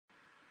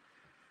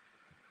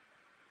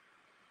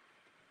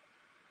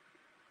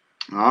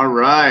All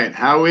right.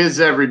 How is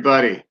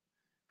everybody?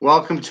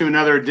 Welcome to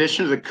another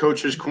edition of the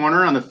Coach's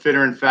Corner on the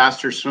Fitter and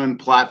Faster Swim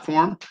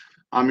platform.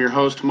 I'm your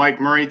host,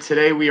 Mike Murray.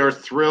 Today, we are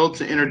thrilled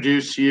to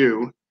introduce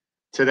you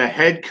to the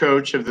head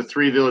coach of the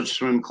Three Village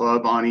Swim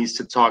Club on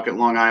East Setauket,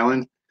 Long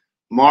Island,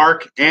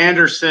 Mark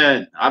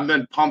Anderson. I've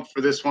been pumped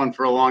for this one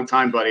for a long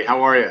time, buddy.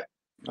 How are you?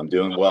 I'm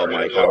doing well,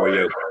 Mike. How are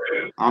you?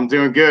 I'm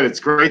doing good. It's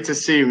great to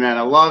see you, man.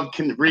 I love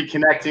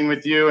reconnecting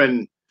with you,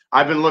 and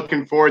I've been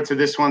looking forward to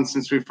this one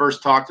since we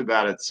first talked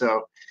about it.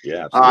 So,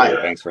 yeah,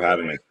 absolutely. Thanks for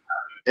having me.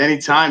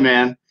 Anytime,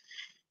 man.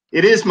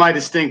 It is my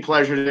distinct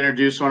pleasure to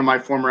introduce one of my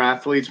former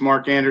athletes,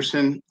 Mark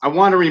Anderson. I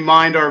want to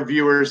remind our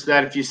viewers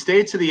that if you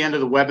stay to the end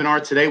of the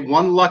webinar today,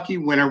 one lucky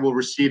winner will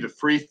receive a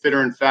free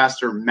Fitter and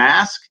Faster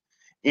mask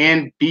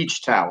and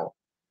beach towel.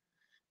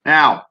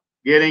 Now,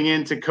 getting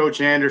into Coach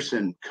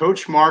Anderson.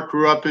 Coach Mark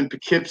grew up in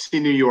Poughkeepsie,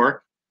 New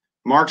York.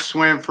 Mark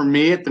swam for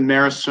me at the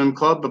Marist Swim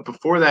Club, but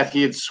before that,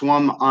 he had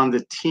swum on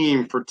the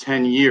team for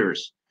 10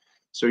 years.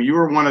 So you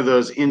were one of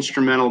those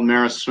instrumental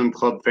Marist Swim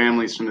Club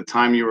families from the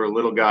time you were a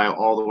little guy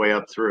all the way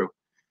up through.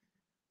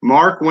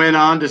 Mark went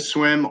on to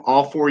swim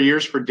all 4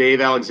 years for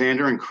Dave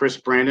Alexander and Chris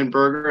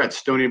Brandenburger at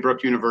Stony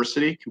Brook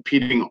University,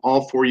 competing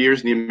all 4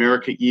 years in the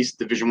America East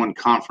Division I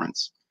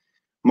Conference.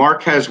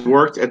 Mark has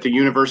worked at the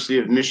University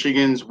of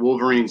Michigan's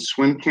Wolverine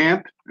Swim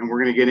Camp, and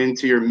we're going to get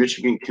into your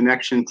Michigan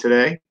connection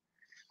today.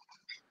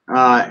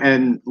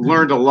 And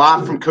learned a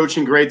lot from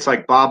coaching greats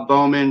like Bob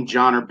Bowman,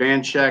 John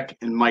Urbanchek,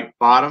 and Mike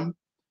Bottom,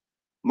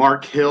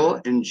 Mark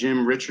Hill, and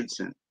Jim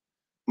Richardson.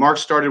 Mark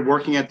started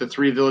working at the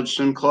Three Village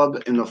Swim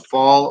Club in the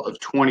fall of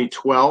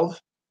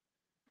 2012.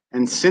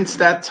 And since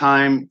that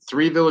time,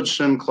 Three Village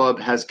Swim Club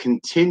has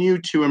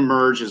continued to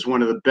emerge as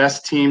one of the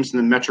best teams in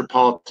the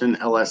Metropolitan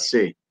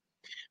LSC.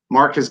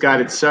 Mark has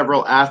guided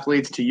several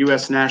athletes to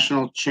U.S.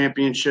 National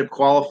Championship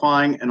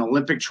qualifying and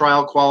Olympic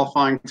trial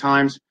qualifying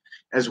times,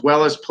 as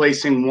well as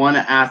placing one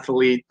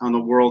athlete on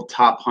the world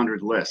top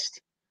 100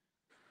 list.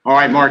 All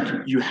right,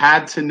 Mark, you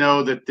had to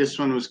know that this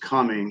one was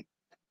coming,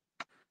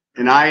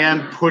 and I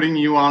am putting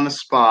you on the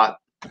spot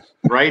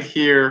right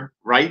here,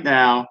 right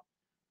now.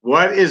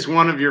 What is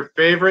one of your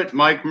favorite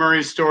Mike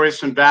Murray stories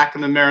from back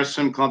in the Marist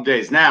Swim Club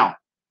days? Now,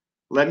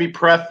 let me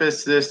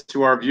preface this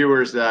to our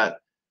viewers that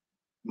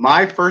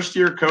my first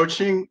year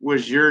coaching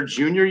was your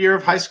junior year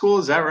of high school.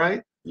 Is that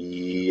right?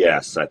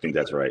 Yes, I think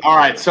that's right. All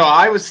right. So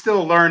I was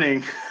still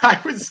learning.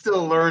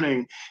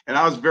 And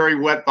I was very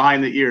wet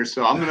behind the ears.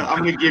 So I'm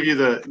gonna give you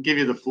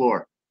the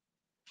floor.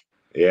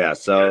 Yeah.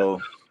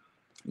 So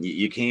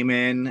you came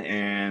in,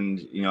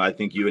 and I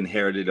think you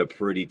inherited a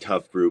pretty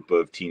tough group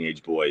of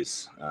teenage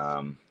boys.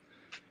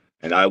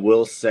 And I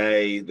will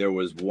say there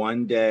was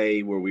one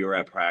day where we were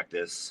at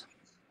practice,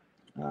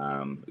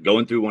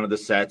 going through one of the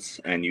sets,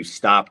 and you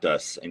stopped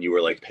us, and you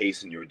were like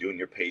pacing. You were doing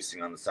your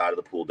pacing on the side of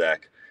the pool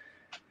deck.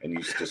 And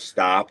you just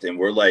stopped, and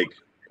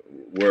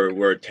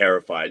we're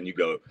terrified. And you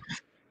go,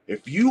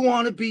 if you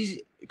want to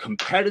be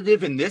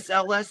competitive in this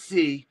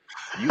LSC,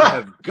 you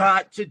have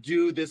got to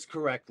do this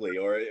correctly.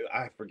 Or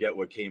I forget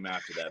what came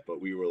after that, but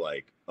we were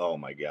like, oh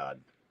my God,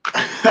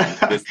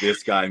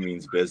 this guy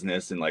means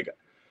business. And like,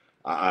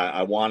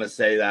 I want to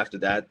say after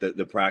that,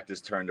 the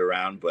practice turned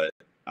around, but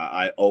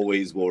I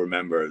always will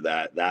remember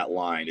that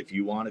line. If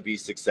you want to be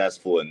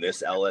successful in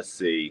this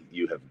LSC,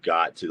 you have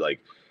got to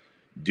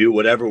do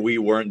whatever we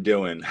weren't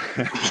doing.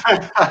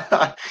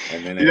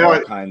 And then it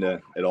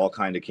all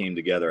kind of came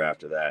together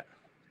after that.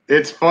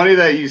 It's funny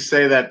that you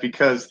say that,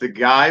 because the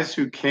guys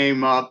who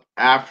came up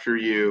after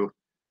you,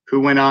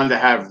 who went on to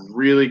have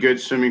really good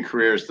swimming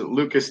careers, that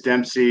Lucas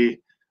Dempsey,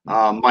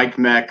 Mike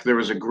Meck, there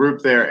was a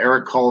group there,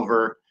 Eric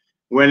Culver,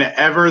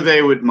 whenever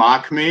they would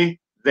mock me,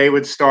 they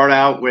would start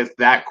out with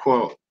that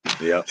quote.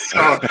 Yeah.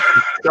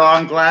 So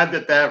I'm glad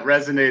that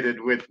resonated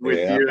with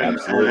you and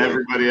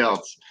everybody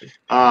else.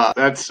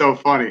 That's so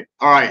funny.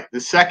 All right, the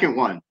second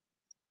one.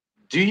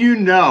 Do you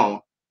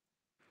know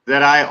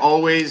that I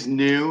always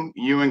knew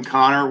you and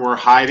Connor were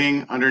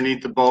hiding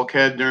underneath the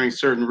bulkhead during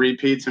certain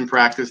repeats in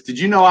practice? Did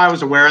you know I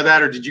was aware of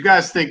that, or did you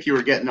guys think you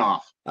were getting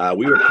off?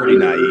 We were pretty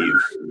naive.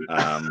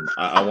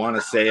 I want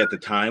to say at the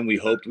time we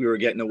hoped we were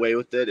getting away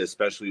with it,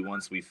 especially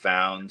once we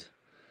found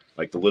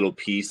like the little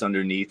piece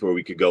underneath where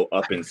we could go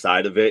up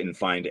inside of it and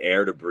find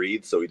air to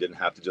breathe, so we didn't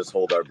have to just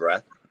hold our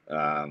breath.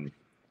 But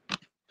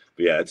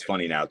yeah, it's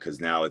funny now, because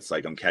now it's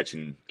like I'm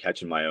catching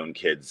my own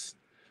kids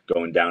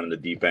going down in the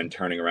deep end,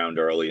 turning around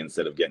early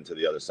instead of getting to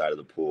the other side of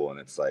the pool. And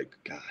it's like,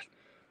 God,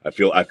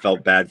 I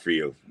felt bad for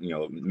you,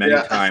 many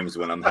times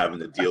when I'm having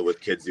to deal with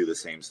kids do the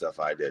same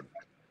stuff I did.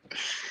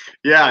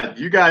 Yeah,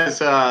 you guys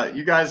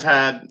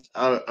had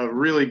a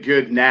really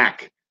good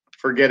knack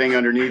for getting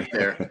underneath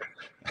there.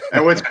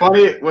 And what's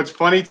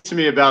funny to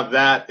me about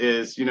that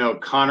is,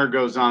 Connor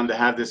goes on to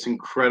have this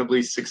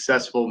incredibly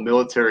successful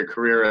military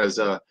career as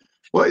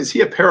was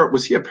he a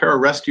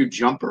pararescue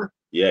jumper?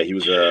 Yeah, he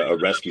was a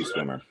rescue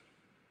swimmer.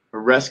 A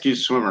rescue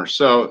swimmer.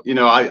 So,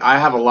 I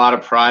have a lot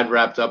of pride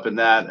wrapped up in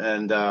that.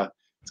 And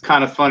it's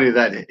kind of funny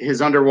that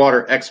his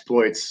underwater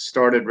exploits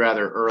started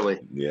rather early.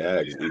 Yeah,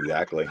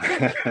 exactly.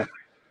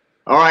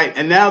 All right,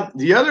 and now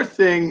the other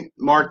thing,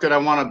 Mark, that I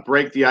want to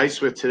break the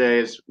ice with today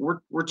is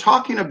we're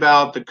talking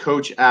about the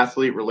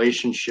coach-athlete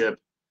relationship.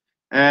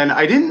 And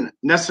I didn't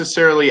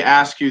necessarily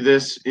ask you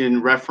this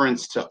in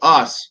reference to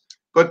us,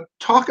 but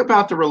talk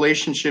about the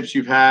relationships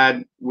you've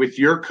had with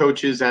your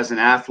coaches as an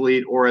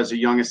athlete or as a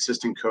young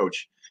assistant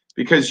coach,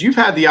 because you've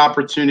had the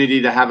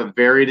opportunity to have a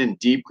varied and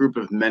deep group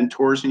of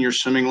mentors in your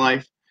swimming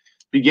life,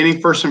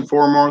 beginning first and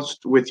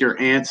foremost with your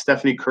aunt,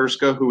 Stephanie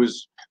Kurska, who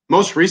was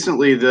most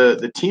recently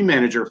the team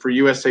manager for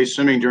USA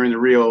Swimming during the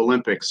Rio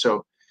Olympics.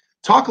 So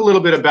talk a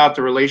little bit about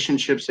the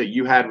relationships that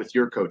you had with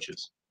your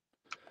coaches.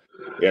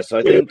 Yeah, so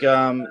I think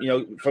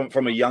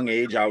from a young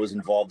age, I was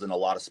involved in a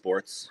lot of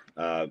sports.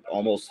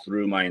 Almost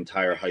through my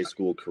entire high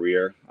school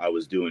career, I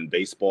was doing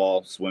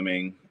baseball,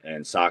 swimming,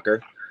 and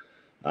soccer.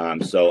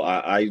 So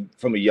I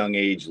from a young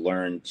age,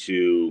 learned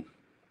to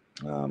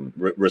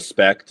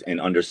respect and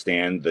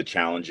understand the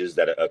challenges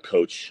that a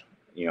coach,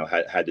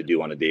 had to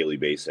do on a daily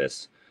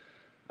basis.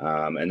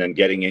 And then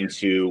getting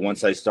into,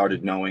 once I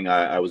started knowing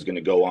I was going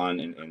to go on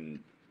and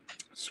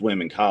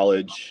swim in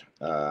college,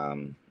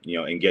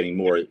 and getting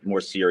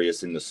more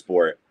serious in the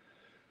sport.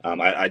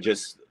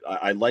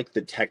 I like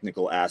the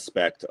technical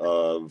aspect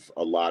of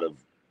a lot of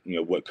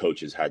what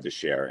coaches had to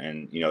share,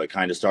 and it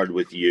kind of started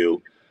with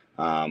you.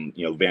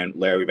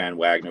 Larry Van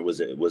Wagner was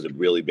a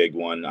really big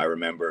one. I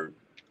remember,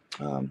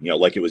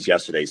 like it was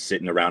yesterday,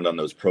 sitting around on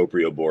those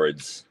proprio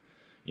boards,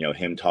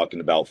 him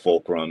talking about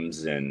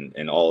fulcrums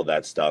and all of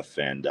that stuff,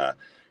 and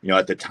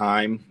at the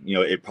time,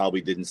 it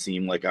probably didn't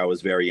seem like I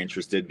was very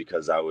interested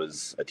because I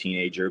was a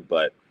teenager,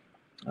 but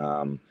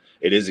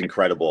it is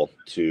incredible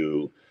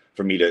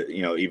for me to,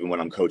 even when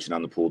I'm coaching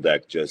on the pool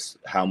deck, just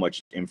how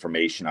much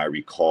information I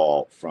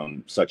recall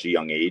from such a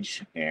young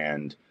age.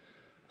 And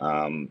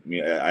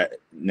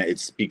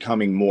it's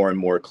becoming more and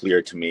more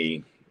clear to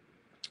me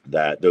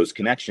that those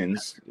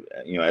connections,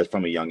 as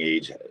from a young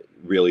age,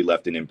 really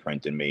left an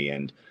imprint in me.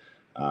 And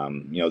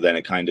then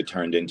it kind of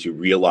turned into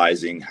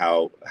realizing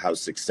how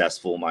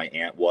successful my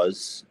aunt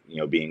was,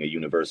 being a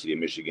University of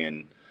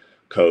Michigan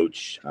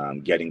coach,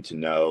 getting to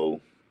know,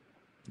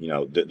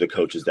 the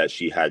coaches that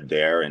she had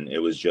there. And it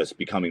was just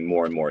becoming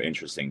more and more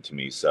interesting to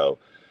me. So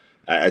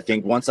I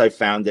think once I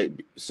found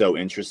it so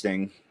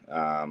interesting,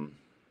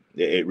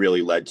 it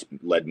really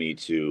led me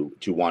to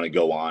want to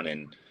go on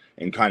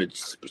and kind of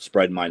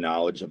spread my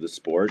knowledge of the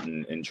sport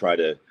and try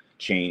to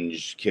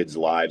change kids'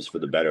 lives for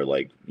the better,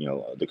 like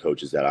the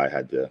coaches that I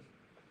had to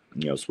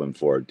swim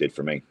for did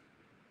for me.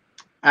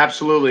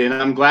 Absolutely, and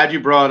I'm glad you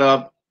brought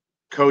up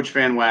Coach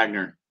Van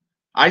Wagner.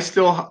 I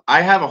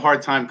have a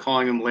hard time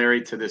calling him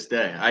Larry to this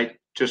day. I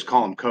just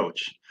call him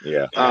Coach.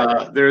 Yeah.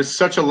 There's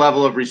such a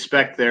level of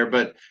respect there,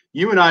 but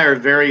you and I are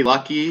very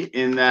lucky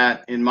in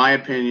that, in my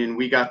opinion,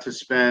 we got to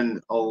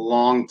spend a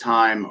long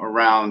time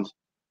around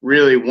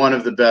really one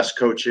of the best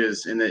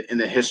coaches in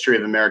the history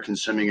of American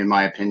swimming, in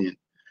my opinion.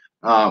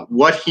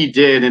 What he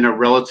did in a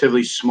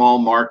relatively small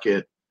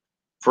market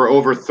for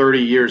over 30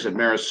 years at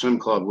Marist Swim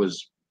Club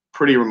was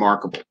pretty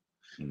remarkable.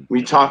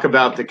 We talk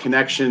about the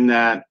connection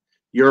that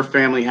your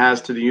family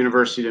has to the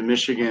University of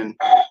Michigan.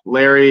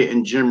 Larry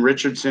and Jim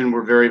Richardson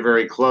were very,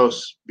 very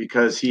close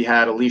because he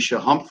had Alicia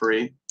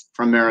Humphrey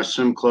from Marist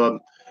Swim Club,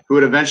 who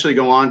would eventually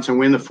go on to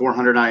win the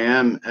 400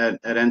 IM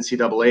at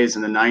NCAAs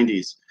in the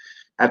 90s.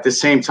 At the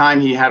same time,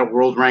 he had a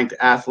world-ranked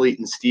athlete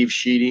in Steve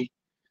Sheedy.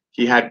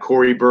 He had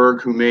Corey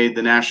Berg, who made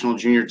the national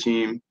junior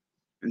team,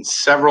 and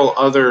several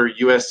other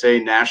USA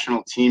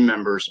national team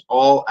members,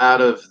 all out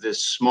of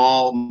this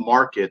small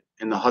market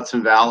in the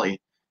Hudson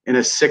Valley in a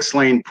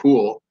 6-lane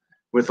pool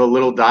with a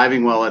little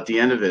diving well at the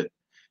end of it.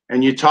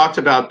 And you talked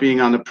about being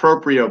on the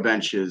proprio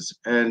benches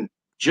and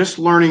just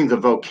learning the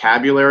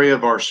vocabulary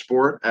of our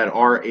sport at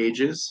our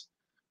ages.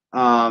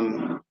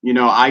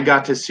 I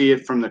got to see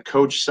it from the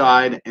coach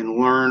side and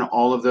learn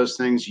all of those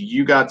things.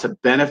 You got to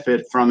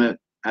benefit from it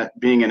at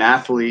being an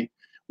athlete.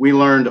 We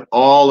learned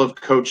all of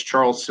Coach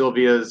Charles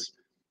Sylvia's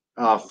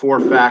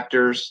 4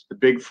 factors, the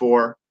big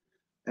 4.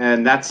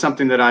 And that's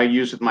something that I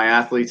use with my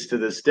athletes to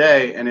this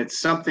day. And it's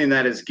something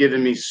that has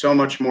given me so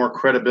much more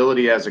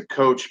credibility as a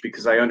coach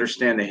because I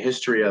understand the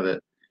history of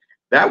it.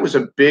 That was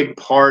a big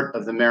part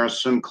of the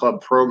Marist Swim Club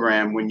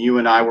program when you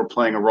and I were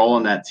playing a role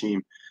in that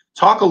team.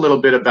 Talk a little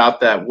bit about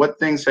that. What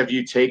things have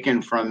you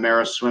taken from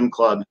Marist Swim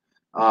Club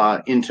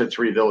into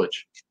Three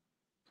Village?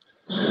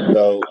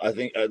 So I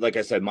think, like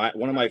I said,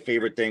 one of my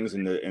favorite things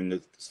and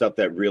the stuff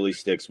that really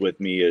sticks with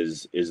me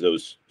is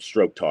those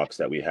stroke talks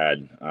that we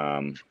had.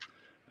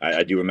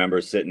 I do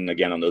remember sitting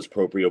again on those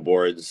proprio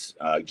boards,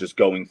 just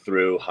going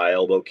through high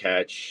elbow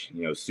catch,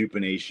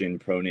 supination,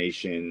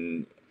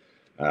 pronation,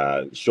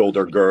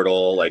 shoulder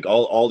girdle, like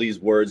all these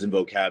words and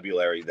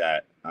vocabulary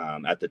that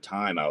at the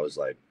time I was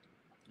like,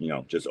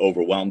 just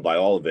overwhelmed by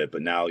all of it.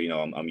 But now,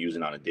 I'm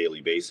using on a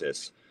daily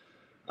basis.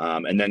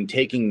 And then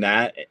taking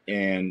that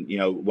and,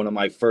 one of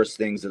my first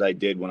things that I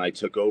did when I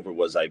took over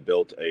was I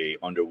built a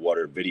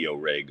underwater video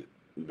rig,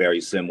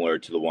 very similar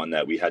to the one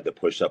that we had to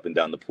push up and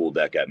down the pool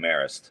deck at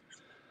Marist.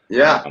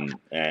 Yeah.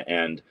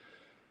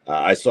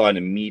 I saw an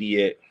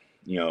immediate,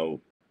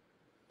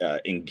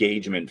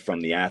 engagement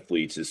from the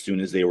athletes as soon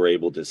as they were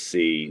able to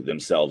see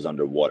themselves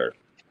underwater.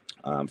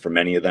 For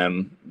many of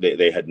them,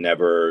 they had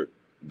never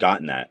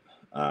gotten that.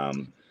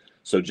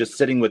 So just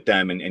sitting with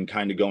them and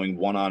kind of going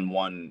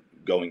one-on-one,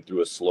 going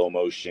through a slow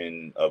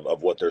motion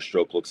of what their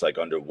stroke looks like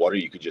underwater,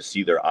 you could just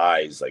see their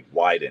eyes like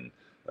widen,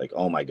 like,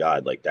 oh my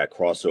God, like that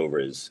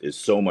crossover is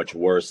so much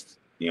worse,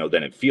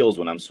 than it feels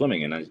when I'm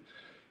swimming. And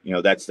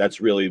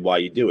that's really why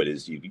you do it,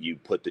 is you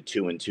put the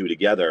 2 and 2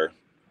 together,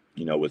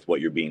 with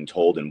what you're being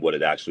told and what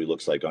it actually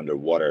looks like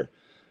underwater.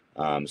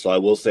 So I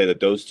will say that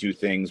those 2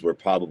 things were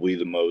probably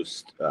the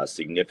most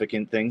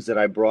significant things that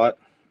I brought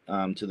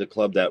to the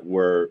club that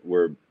were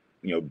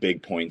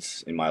big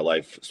points in my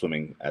life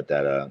swimming at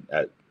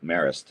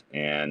Marist.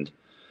 And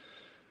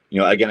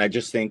again, I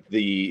just think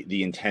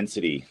the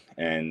intensity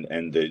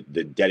and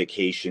the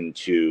dedication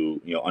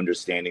to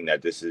understanding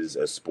that this is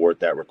a sport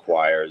that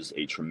requires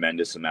a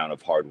tremendous amount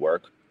of hard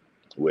work,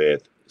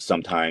 with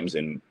sometimes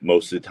and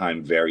most of the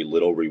time very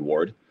little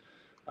reward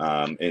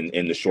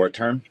in the short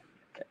term.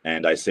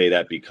 And I say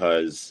that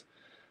because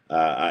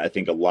I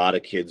think a lot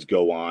of kids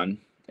go on,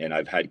 and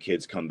I've had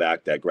kids come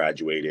back that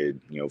graduated,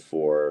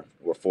 4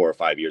 or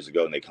 5 years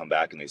ago, and they come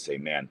back and they say,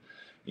 man,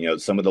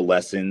 some of the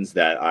lessons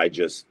that I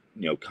just,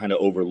 kind of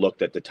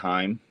overlooked at the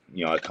time,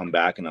 I come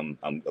back and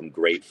I'm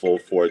grateful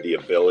for the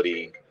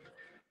ability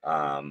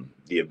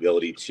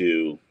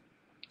to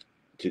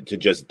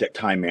just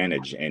time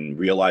manage and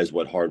realize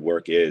what hard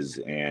work is,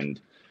 and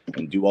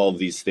do all of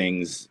these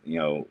things,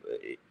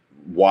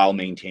 while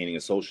maintaining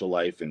a social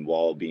life and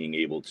while being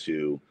able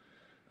to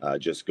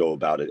just go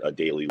about a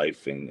daily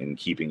life, and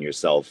keeping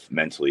yourself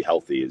mentally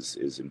healthy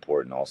is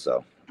important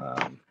also.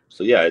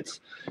 So yeah,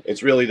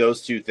 it's really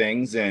those 2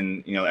 things,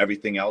 and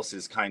everything else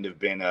has kind of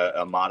been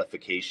a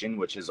modification,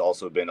 which has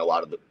also been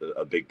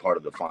a big part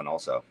of the fun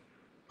also.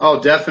 Oh,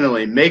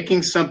 definitely.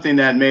 Making something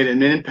that made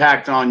an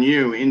impact on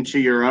you into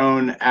your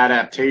own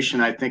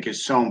adaptation, I think,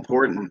 is so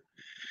important.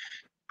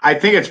 I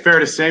think it's fair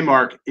to say,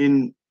 Mark,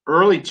 in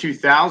early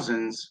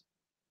 2000s,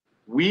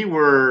 we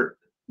were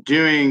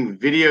doing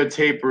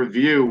videotape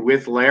review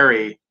with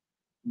Larry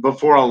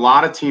before a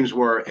lot of teams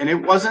were. And it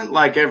wasn't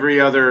like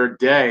every other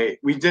day.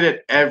 We did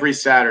it every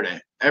Saturday.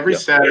 Every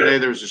Saturday,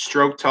 there was a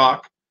stroke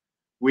talk.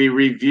 We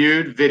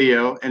reviewed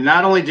video. And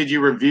not only did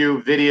you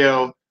review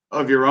video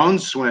of your own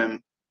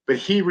swim, but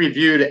he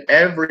reviewed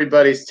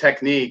everybody's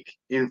technique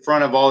in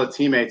front of all the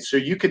teammates. So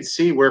you could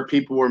see where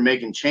people were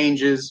making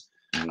changes,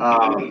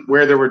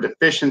 where there were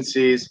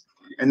deficiencies.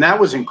 And that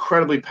was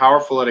incredibly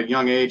powerful at a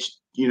young age,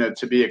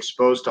 to be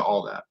exposed to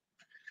all that.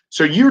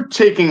 So you're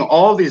taking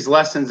all these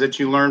lessons that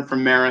you learned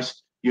from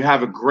Marist. You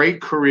have a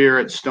great career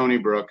at Stony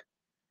Brook,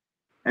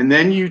 and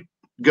then you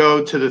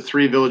go to the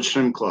Three Village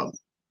Swim Club.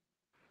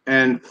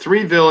 And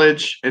Three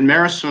Village and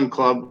Marist Swim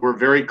Club were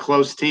very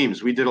close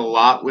teams. We did a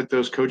lot with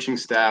those coaching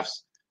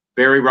staffs.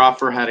 Barry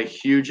Roffer had a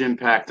huge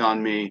impact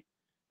on me,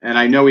 and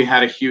I know he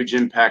had a huge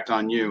impact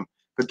on you.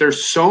 But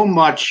there's so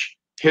much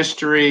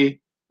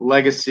history,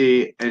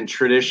 legacy, and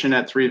tradition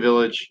at Three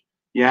Village.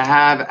 You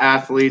have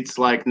athletes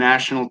like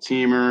national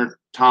teamer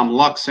Tom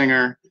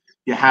Luxinger.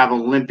 You have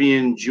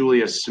Olympian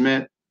Julia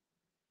Smith.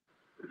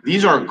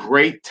 These are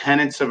great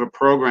tenets of a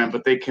program,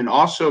 but they can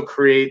also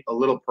create a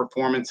little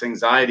performance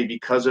anxiety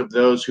because of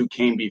those who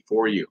came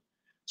before you.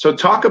 So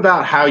talk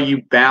about how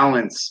you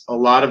balance a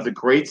lot of the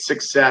great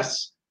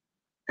success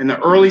and the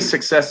early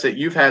success that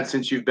you've had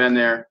since you've been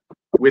there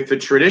with the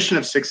tradition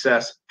of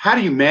success. How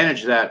do you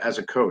manage that as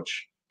a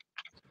coach?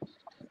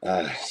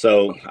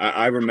 So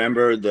I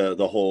remember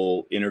the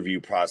whole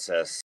interview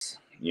process,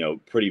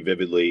 pretty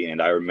vividly.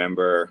 And I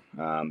remember,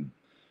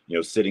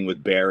 sitting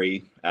with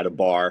Barry at a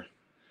bar,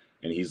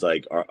 and he's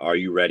like, are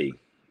you ready?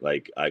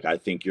 Like, I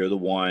think you're the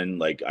one.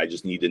 Like, I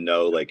just need to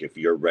know, like, if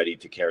you're ready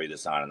to carry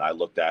this on. And I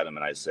looked at him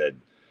and I said,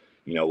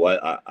 you know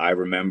what? I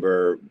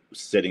remember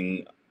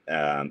sitting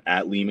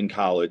at Lehman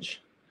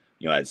College,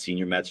 at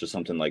senior Mets or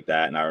something like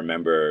that. And I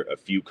remember a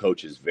few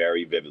coaches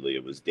very vividly.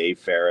 It was Dave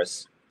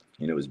Ferris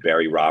and it was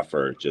Barry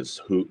Roffer,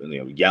 just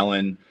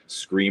yelling,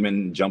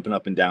 screaming, jumping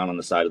up and down on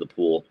the side of the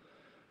pool.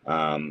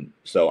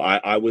 So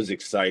I was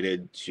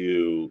excited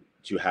to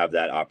have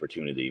that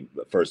opportunity,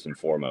 first and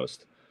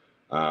foremost.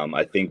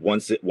 I think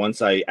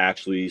once I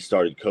actually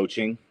started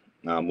coaching,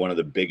 one of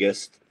the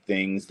biggest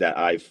things that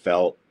I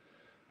felt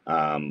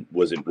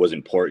was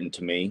important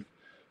to me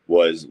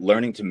was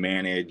learning to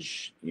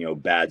manage,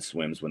 bad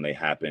swims when they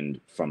happened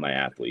from my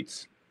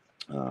athletes.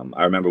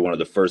 I remember one of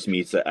the first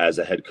meets as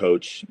a head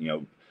coach,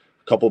 a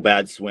couple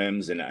bad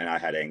swims, and I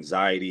had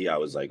anxiety. I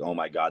was like, oh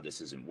my God, this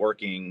isn't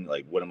working.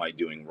 Like, what am I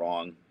doing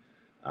wrong?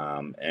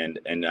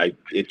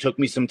 It took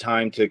me some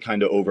time to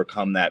kind of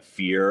overcome that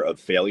fear of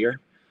failure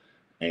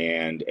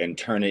and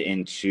turn it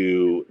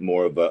into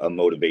more of a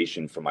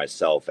motivation for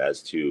myself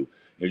as to,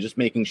 just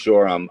making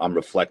sure I'm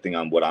reflecting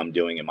on what I'm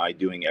doing. Am I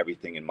doing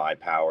everything in my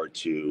power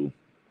to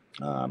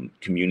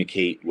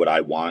communicate what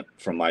I want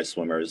from my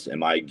swimmers?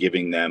 Am I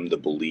giving them the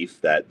belief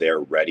that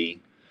they're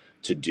ready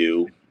to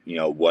do,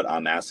 what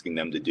I'm asking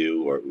them to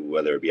do, or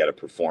whether it be at a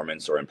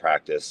performance or in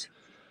practice?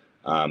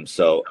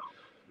 So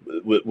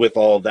with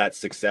all of that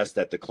success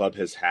that the club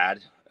has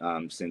had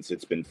since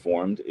it's been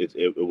formed,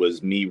 it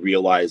was me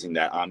realizing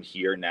that I'm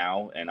here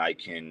now and I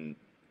can,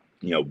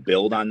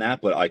 build on that,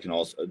 but I can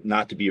also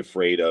not to be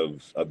afraid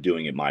of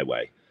doing it my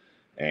way,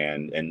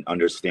 and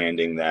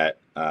understanding that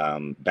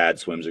bad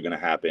swims are going to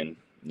happen.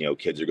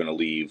 Kids are going to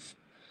leave.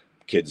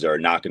 Kids are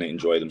not going to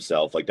enjoy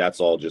themselves. Like, that's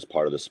all just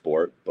part of the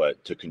sport.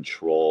 But to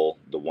control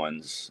the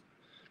ones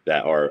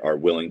that are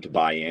willing to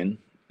buy in,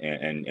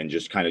 and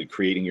just kind of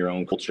creating your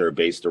own culture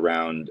based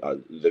around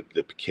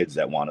the kids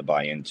that want to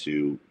buy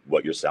into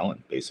what you're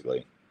selling,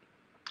 basically.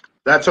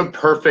 That's a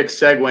perfect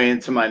segue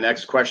into my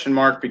next question,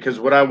 Mark, because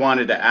what I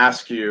wanted to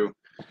ask you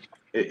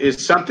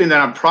is something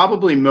that I'm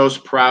probably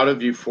most proud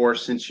of you for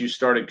since you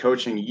started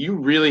coaching. You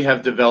really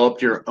have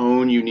developed your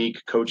own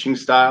unique coaching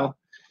style,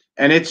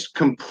 and it's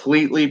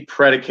completely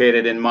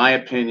predicated, in my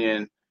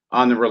opinion,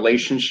 on the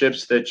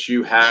relationships that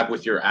you have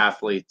with your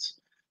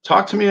athletes.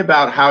 Talk to me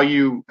about how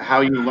you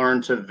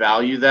learn to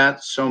value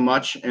that so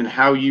much and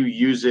how you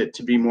use it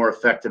to be more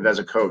effective as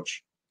a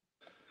coach.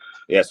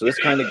 Yeah, so this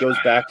kind of goes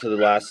back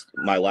to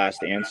my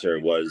last answer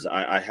was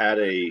I had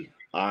a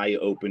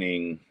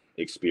eye-opening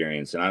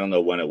experience, and I don't know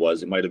when it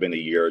was. It might have been a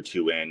year or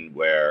two in,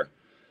 where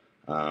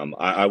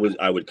I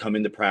would come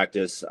into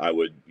practice, I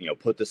would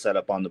put the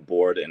setup on the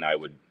board, and I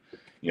would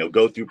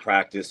go through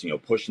practice,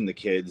 pushing the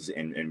kids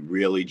and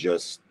really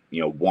just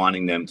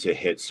wanting them to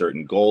hit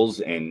certain goals,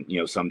 and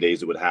some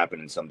days it would happen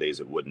and some days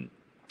it wouldn't,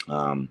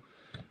 and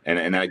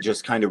I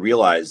just kind of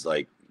realized,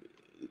 like,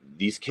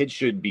 these kids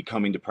should be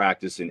coming to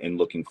practice and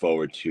looking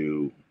forward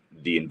to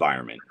the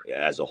environment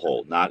as a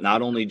whole.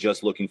 Not only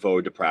just looking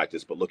forward to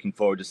practice, but looking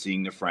forward to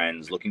seeing their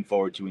friends, looking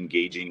forward to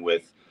engaging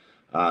with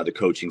the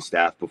coaching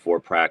staff before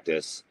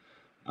practice.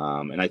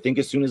 And I think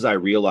as soon as I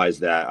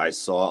realized that, I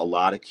saw a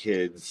lot of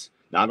kids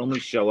not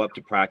only show up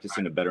to practice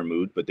in a better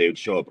mood, but they would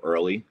show up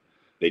early.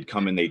 They'd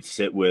come and they'd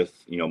sit with,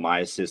 my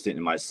assistant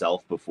and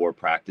myself before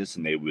practice,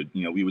 and they would,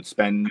 we would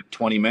spend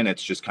 20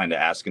 minutes just kind of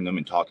asking them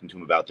and talking to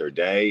them about their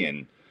day.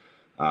 And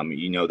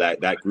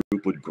that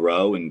group would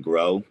grow and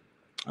grow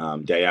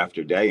day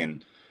after day.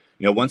 And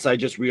once I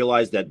just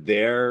realized that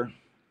their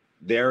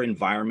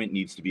environment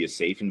needs to be a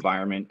safe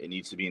environment, it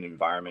needs to be an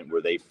environment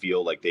where they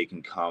feel like they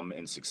can come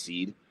and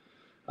succeed.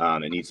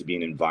 It needs to be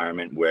an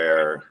environment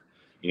where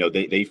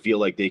they feel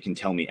like they can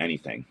tell me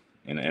anything.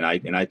 And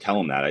I tell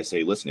them that. I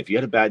say, listen, if you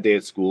had a bad day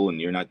at school and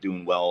you're not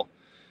doing well,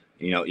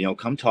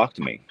 come talk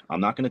to me.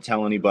 I'm not going to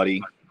tell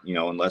anybody,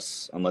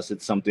 unless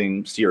it's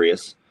something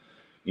serious.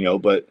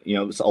 But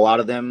a lot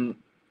of them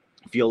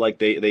feel like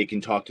they can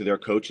talk to their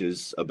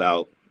coaches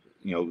about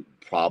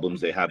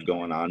problems they have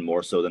going on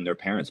more so than their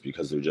parents,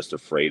 because they're just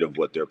afraid of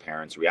what their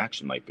parents'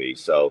 reaction might be.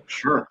 So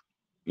sure,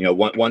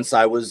 once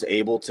I was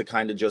able to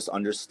kind of just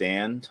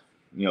understand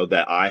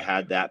that I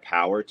had that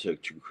power to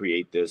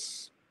create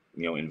this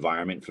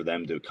environment for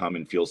them to come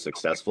and feel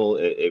successful,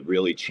 it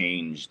really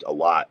changed a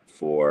lot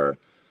for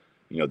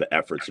the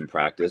efforts in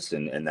practice,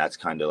 and that's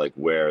kind of like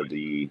where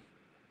the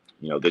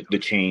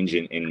change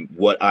in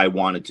what I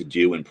wanted to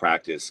do in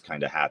practice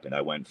kind of happened.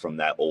 I went from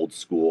that old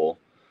school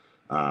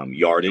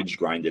yardage,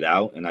 grind it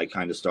out, and I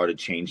kind of started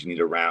changing it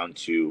around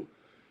to,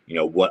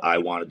 what I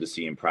wanted to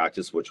see in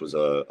practice, which was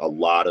a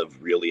lot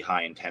of really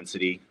high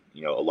intensity,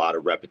 a lot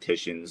of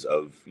repetitions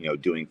of,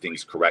 doing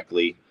things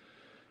correctly,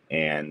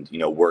 and,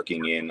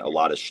 working in a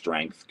lot of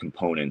strength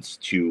components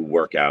to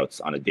workouts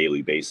on a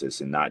daily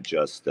basis, and not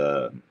just,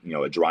 a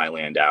dry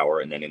land hour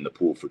and then in the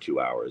pool for 2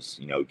 hours,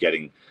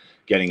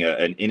 getting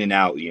an in and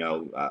out.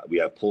 We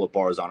have pull-up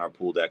bars on our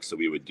pool deck, so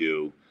we would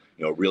do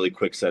a really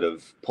quick set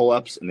of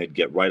pull-ups, and they'd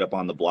get right up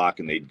on the block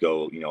and they'd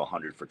go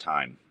 100 for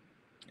time.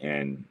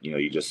 And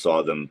you just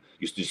saw the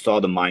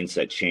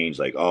mindset change,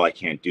 like, oh, I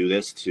can't do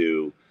this,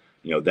 to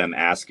them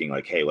asking,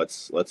 like, hey,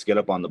 let's get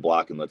up on the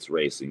block and let's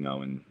race, and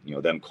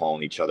them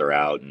calling each other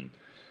out, and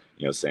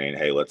saying,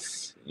 hey,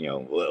 let's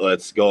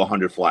go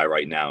 100 fly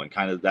right now. And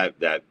kind of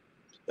that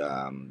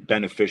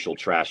beneficial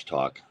trash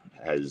talk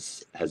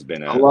has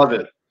been I love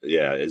it.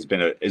 Yeah, it's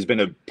been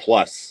a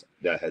plus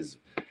that has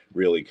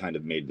really kind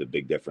of made the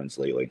big difference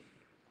lately.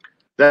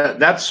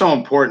 That's so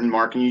important,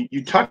 Mark. And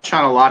you touch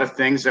on a lot of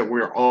things that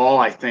we're all,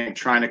 I think,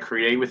 trying to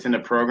create within the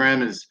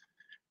program. Is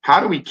how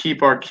do we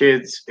keep our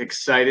kids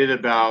excited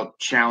about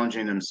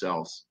challenging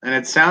themselves? And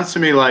it sounds to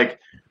me like,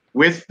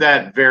 with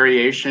that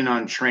variation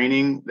on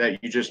training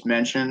that you just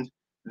mentioned,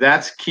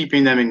 that's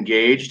keeping them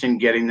engaged and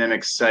getting them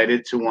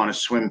excited to want to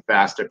swim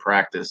fast at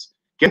practice.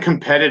 Getting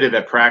competitive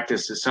at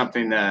practice is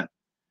something that,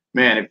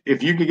 man,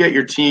 if you could get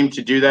your team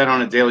to do that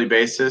on a daily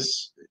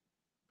basis,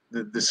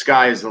 the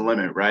sky is the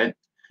limit, right?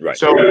 Right.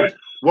 So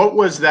what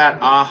was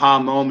that aha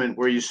moment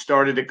where you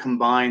started to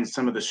combine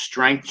some of the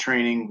strength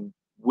training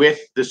with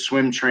the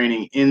swim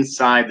training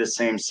inside the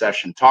same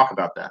session? Talk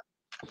about that.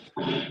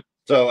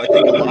 So I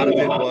think a lot of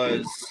it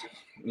was,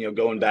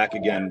 going back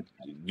again,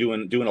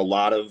 doing a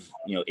lot of,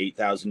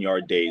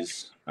 8,000-yard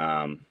days.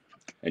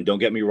 And don't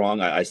get me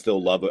wrong, I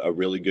still love a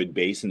really good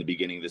base in the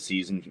beginning of the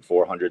season,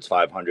 400s,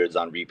 500s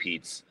on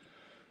repeats.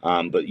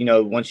 But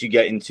once you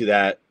get into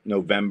that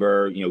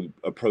November,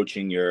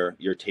 approaching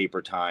your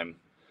taper time,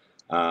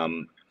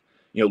 um,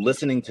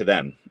 listening to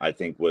them, I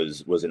think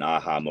was an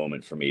aha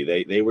moment for me.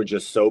 They were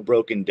just so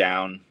broken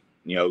down,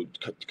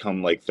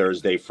 come like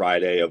Thursday,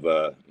 Friday of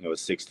a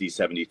 60,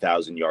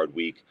 70,000 yard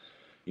week.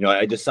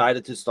 I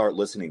decided to start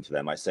listening to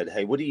them. I said,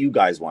 "Hey, what do you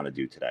guys want to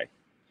do today?"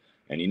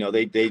 And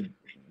they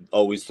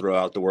always throw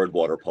out the word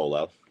water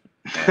polo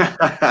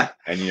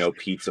and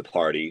pizza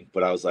party.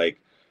 But I was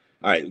like,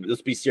 all right,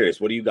 let's be serious.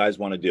 What do you guys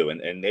want to do?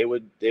 And they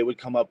would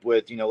come up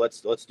with,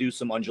 let's do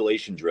some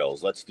undulation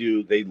drills.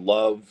 They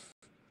love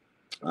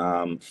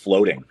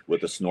floating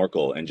with a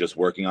snorkel and just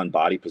working on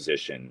body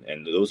position.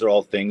 And those are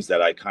all things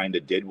that I kind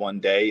of did one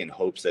day in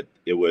hopes that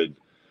it would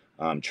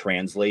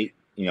translate,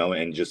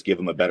 and just give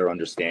them a better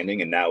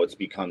understanding. And now it's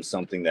become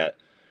something that,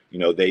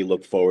 they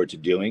look forward to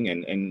doing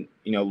and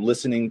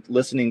listening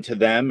to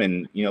them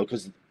and,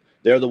 because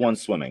they're the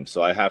ones swimming.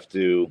 So I have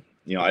to,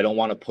 I don't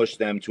want to push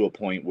them to a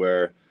point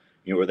where,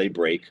 where they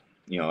break.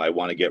 I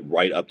want to get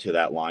right up to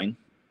that line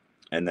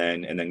and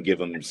then give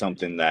them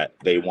something that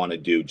they want to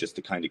do just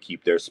to kind of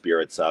keep their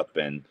spirits up.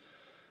 And,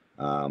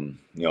 a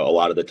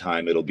lot of the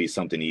time it'll be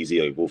something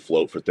easy. Like we'll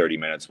float for 30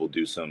 minutes. We'll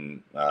do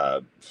some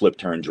flip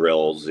turn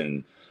drills.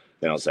 And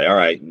then I'll say, all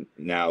right,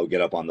 now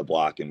get up on the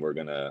block and we're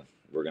going to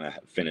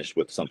finish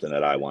with something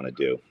that I want to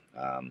do.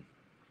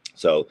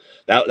 So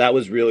that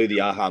was really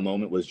the aha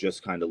moment, was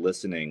just kind of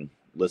listening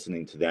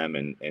to them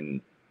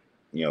and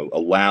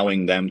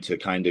allowing them to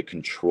kind of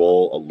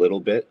control a little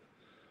bit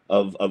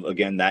of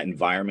again, that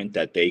environment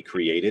that they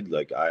created.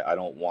 Like I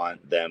don't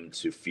want them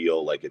to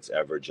feel like it's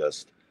ever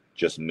just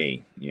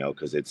me,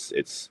 because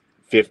it's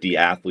 50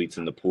 athletes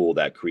in the pool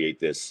that create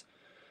this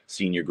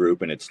senior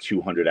group, and it's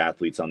 200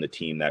 athletes on the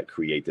team that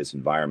create this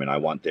environment. I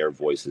want their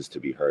voices to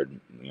be heard,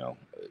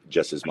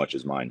 just as much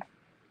as mine.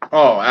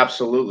 Oh,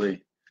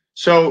 absolutely.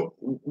 So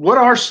what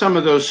are some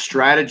of those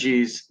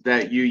strategies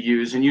that you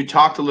use? And you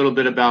talked a little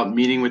bit about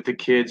meeting with the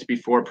kids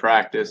before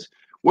practice.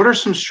 What are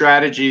some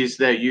strategies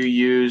that you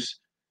use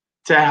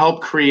to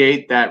help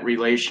create that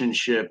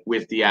relationship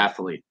with the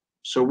athlete?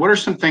 So what are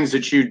some things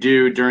that you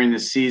do during the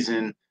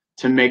season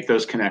to make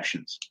those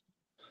connections?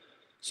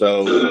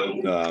 So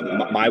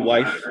my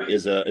wife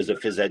is a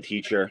phys ed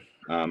teacher.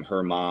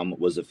 Her mom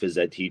was a phys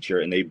ed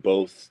teacher, and they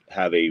both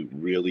have a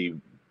really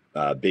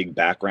big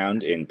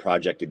background in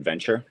Project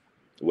Adventure,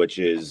 which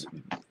is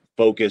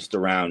focused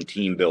around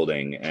team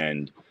building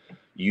and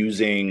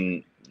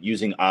using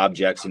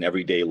objects in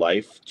everyday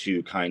life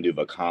to kind of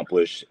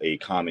accomplish a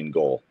common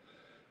goal.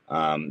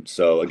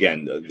 So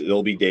again,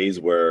 there'll be days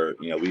where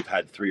we've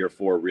had 3 or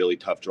 4 really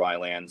tough dry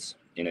lands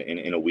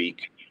in a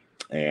week.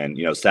 And,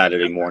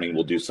 Saturday morning,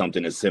 we'll do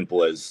something as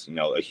simple as,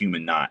 a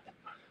human knot,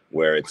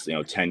 where it's,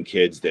 10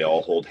 kids, they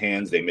all hold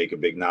hands, they make a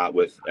big knot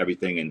with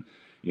everything. And,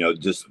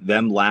 just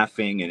them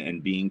laughing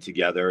and being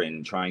together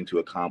and trying to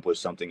accomplish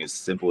something as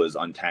simple as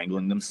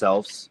untangling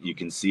themselves. You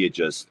can see it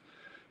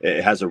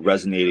has a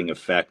resonating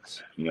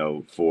effect,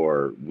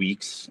 for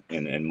weeks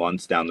and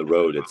months down the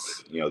road.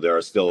 It's, there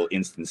are still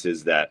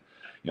instances that,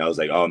 I was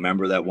like, oh,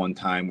 remember that one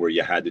time where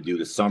you had to do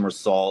the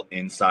somersault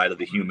inside of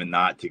the human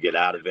knot to get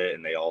out of it,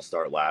 and they all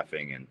start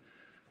laughing.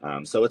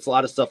 And so it's a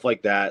lot of stuff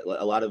like that,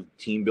 a lot of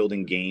team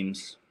building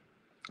games.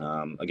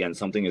 Again,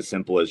 something as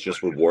simple as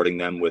just rewarding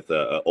them with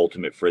a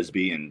ultimate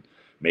frisbee and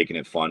making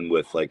it fun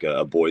with like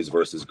a boys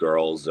versus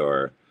girls,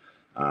 or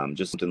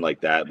just something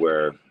like that,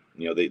 where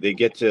they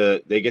get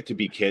to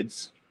be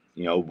kids,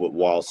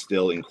 while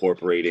still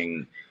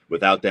incorporating,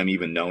 without them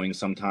even knowing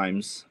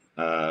sometimes,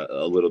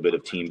 a little bit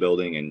of team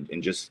building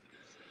and just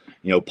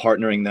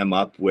partnering them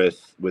up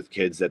with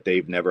kids that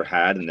they've never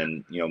had, and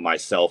then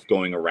myself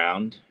going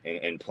around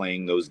and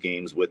playing those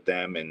games with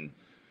them. And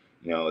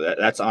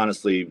that's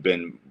honestly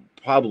been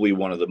probably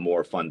one of the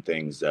more fun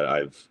things that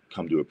I've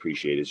come to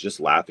appreciate, is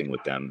just laughing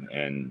with them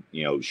and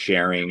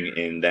sharing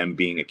in them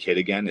being a kid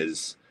again.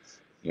 Is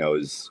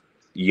as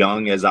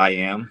young as I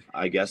am,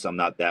 I guess I'm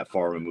not that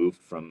far removed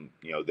from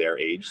their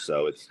age,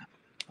 so it's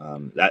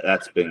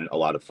that's been a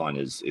lot of fun,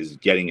 is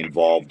getting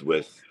involved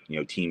with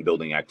team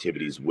building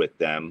activities with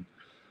them,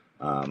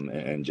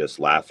 and just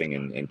laughing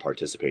and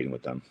participating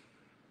with them.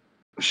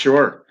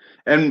 Sure.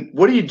 And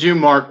what do you do,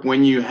 Mark,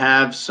 when you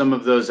have some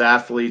of those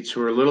athletes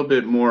who are a little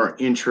bit more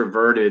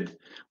introverted,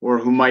 or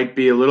who might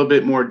be a little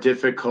bit more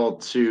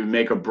difficult to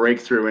make a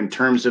breakthrough in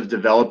terms of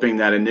developing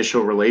that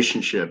initial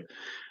relationship?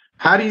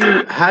 How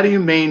do you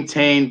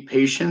maintain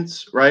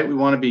patience, right? We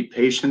want to be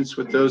patient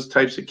with those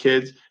types of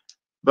kids,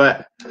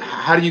 but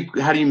how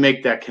do you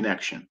make that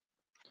connection?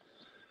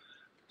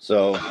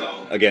 So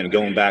again,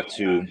 going back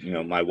to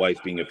my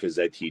wife being a phys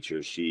ed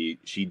teacher, she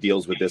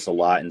deals with this a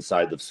lot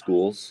inside of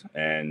schools,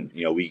 and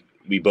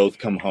we both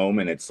come home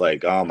and it's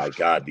like, oh my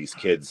God, these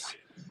kids,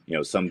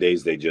 some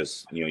days they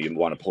just you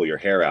want to pull your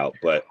hair out.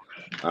 But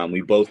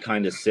we both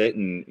kind of sit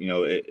and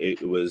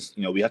it was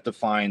we have to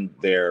find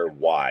their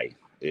why,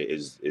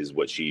 is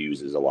what she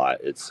uses a lot.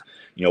 It's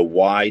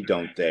why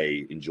don't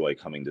they enjoy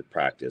coming to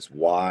practice?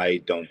 Why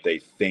don't they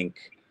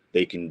think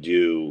they can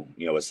do,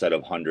 a set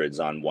of hundreds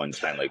on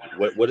 110. Like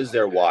what is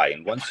their why?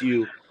 And once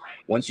you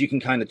can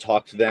kind of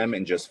talk to them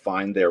and just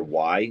find their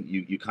why,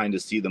 you kind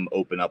of see them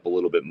open up a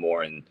little bit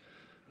more. And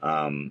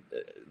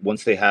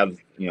once they have,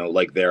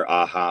 like their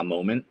aha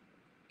moment,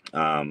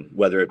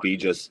 whether it be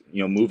just,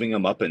 moving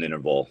them up an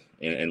interval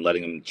and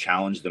letting them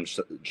challenge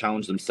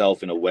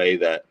themselves in a way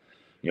that,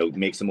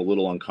 makes them a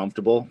little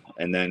uncomfortable,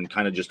 and then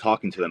kind of just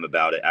talking to them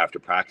about it after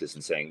practice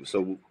and saying,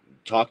 so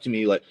talk to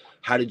me, like,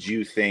 how did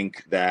you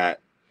think that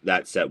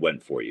set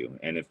went for you?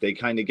 And if they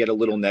kind of get a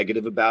little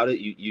negative about it,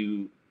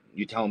 you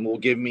tell them, well,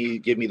 give me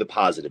the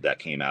positive that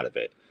came out of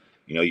it.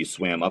 You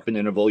swam up an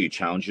interval, you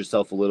challenge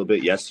yourself a little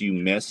bit. Yes, you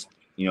missed,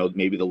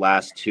 maybe the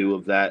last two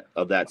of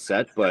that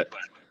set, but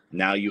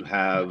now you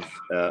have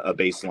a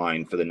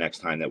baseline for the next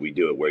time that we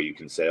do it, where you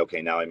can say,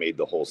 okay, now I made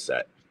the whole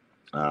set.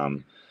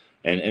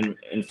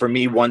 And for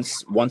me,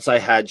 once I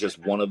had just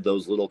one of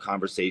those little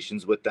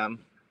conversations with them,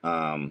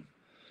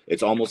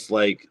 it's almost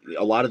like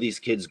a lot of these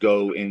kids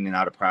go in and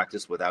out of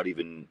practice without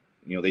even,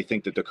 they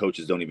think that the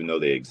coaches don't even know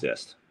they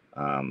exist.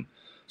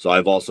 So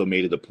I've also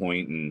made it a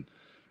point, and,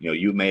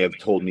 you may have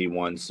told me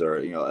once,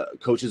 or,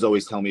 coaches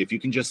always tell me, if you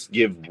can just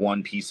give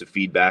one piece of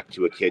feedback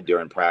to a kid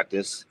during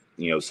practice,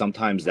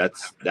 sometimes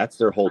that's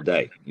their whole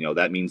day.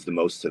 That means the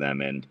most to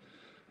them. And,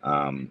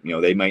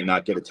 they might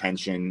not get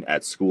attention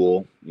at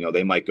school.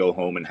 They might go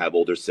home and have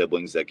older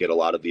siblings that get a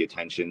lot of the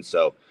attention.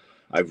 So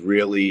I've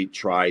really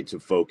tried to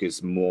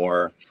focus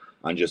more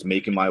on just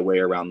making my way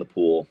around the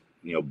pool,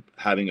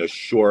 having a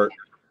short,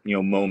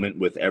 moment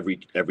with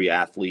every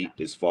athlete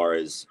as far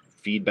as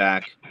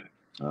feedback.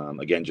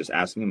 Again, just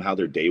asking them how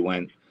their day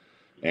went,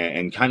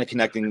 and kind of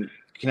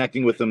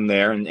connecting with them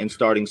there, and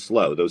starting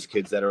slow. Those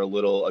kids that are a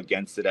little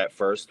against it at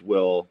first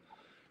will,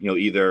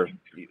 either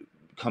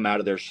come out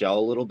of their shell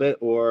a little bit,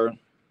 or,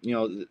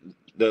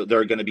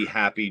 they're going to be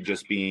happy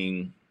just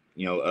being,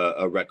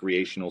 a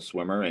recreational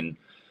swimmer. And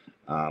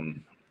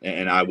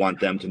I want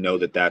them to know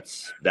that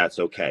that's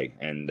okay,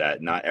 and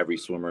that not every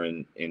swimmer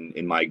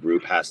in my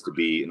group has to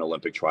be an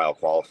Olympic trial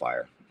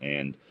qualifier.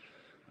 And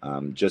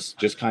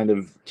just kind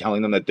of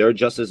telling them that they're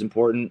just as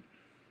important,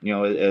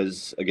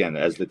 as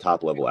the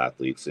top level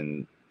athletes.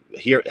 And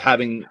here,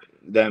 having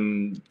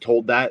them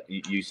told that,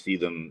 you see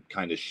them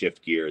kind of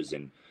shift gears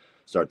and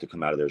start to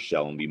come out of their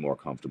shell and be more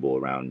comfortable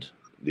around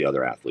the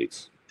other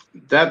athletes.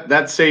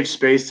 That safe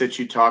space that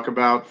you talk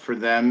about, for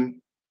them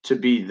to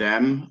be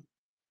them,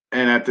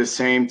 and at the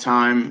same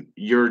time,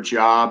 your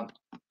job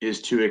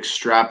is to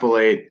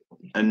extrapolate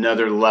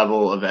another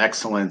level of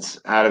excellence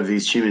out of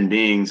these human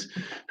beings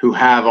who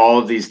have all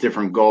of these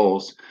different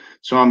goals.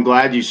 So I'm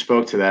glad you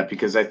spoke to that,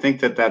 because I think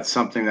that that's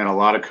something that a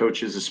lot of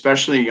coaches,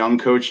 especially young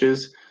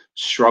coaches,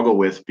 struggle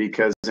with,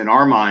 because in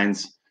our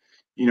minds,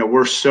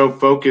 we're so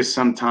focused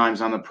sometimes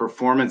on the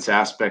performance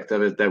aspect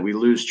of it that we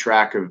lose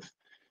track of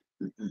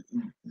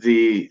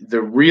the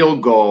real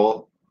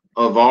goal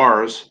of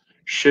ours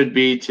should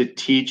be to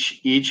teach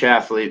each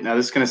athlete. Now,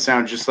 this is going to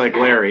sound just like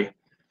Larry,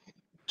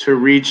 to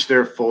reach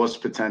their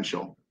fullest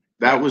potential.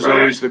 That was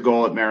always the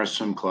goal at Marist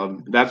Swim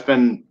Club. That's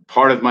been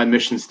part of my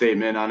mission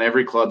statement on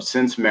every club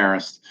since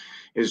Marist.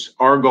 Is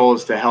our goal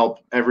is to help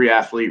every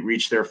athlete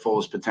reach their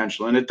fullest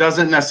potential. And it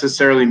doesn't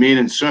necessarily mean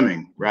in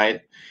swimming,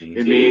 right? Mm-hmm.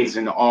 It means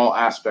in all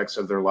aspects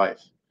of their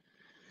life.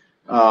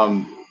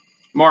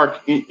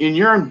 Mark, in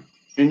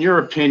your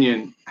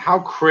opinion, how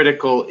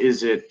critical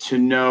is it to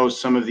know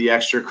some of the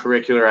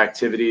extracurricular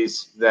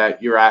activities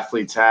that your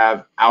athletes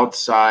have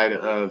outside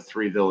of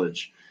Three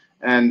Village?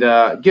 And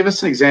give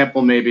us an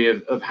example maybe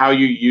of how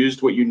you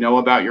used what you know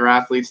about your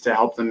athletes to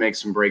help them make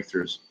some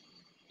breakthroughs.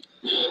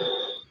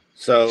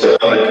 So,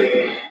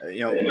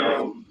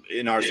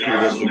 in our school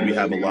district, we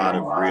have a lot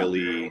of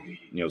really,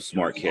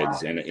 smart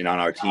kids, and on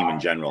our team in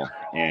general,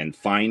 and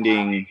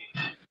finding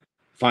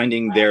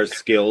their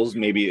skills,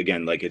 maybe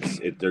again, like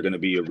they're going to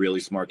be a really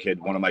smart kid.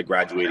 One of my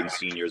graduating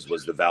seniors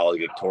was the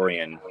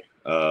valedictorian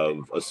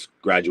of a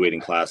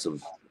graduating class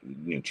of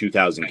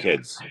 2,000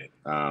 kids.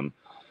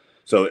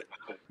 So,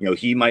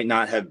 he might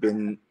not have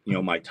been,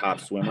 my top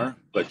swimmer,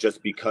 but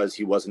just because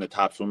he wasn't a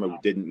top swimmer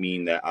didn't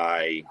mean that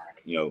I,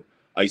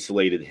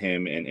 isolated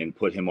him and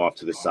put him off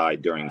to the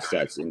side during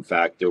sets. In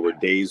fact, there were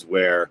days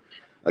where,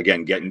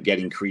 again,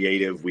 getting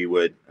creative, we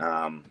would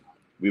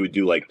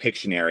do like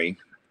Pictionary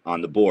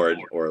on the board,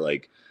 or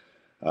like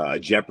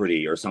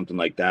Jeopardy or something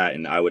like that,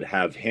 and I would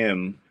have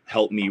him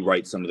help me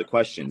write some of the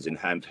questions and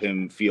have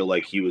him feel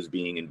like he was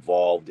being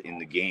involved in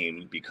the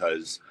game,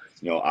 because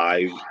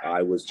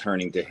I was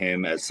turning to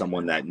him as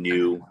someone that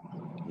knew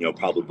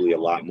probably a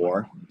lot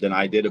more than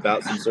I did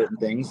about some certain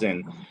things.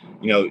 And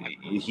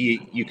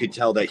you could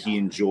tell that he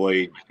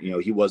enjoyed,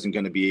 he wasn't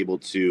going to be able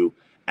to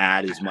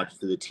add as much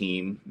to the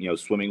team,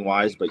 swimming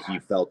wise, but he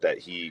felt that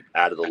he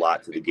added a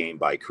lot to the game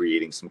by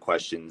creating some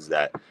questions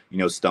that,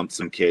 stumped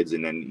some kids.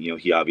 And then,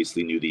 he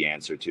obviously knew the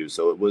answer to.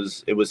 So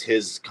it was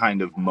his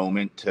kind of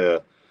moment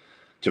to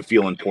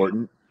feel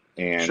important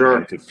and, sure,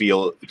 and to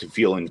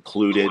feel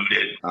included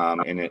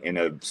in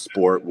a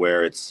sport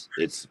where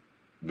it's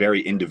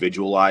very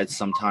individualized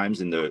sometimes,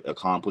 and the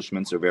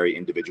accomplishments are very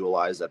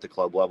individualized at the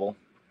club level.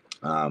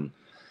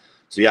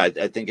 So yeah,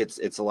 I think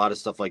it's a lot of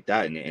stuff like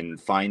that,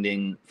 and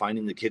finding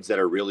the kids that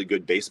are really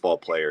good baseball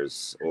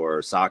players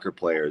or soccer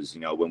players.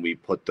 When we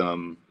put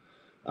them,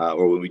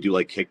 or when we do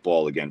like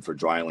kickball again for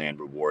Dryland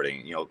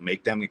rewarding,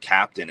 make them a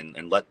captain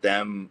and let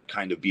them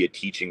kind of be a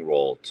teaching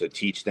role to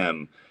teach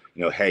them,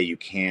 hey, you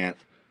can't,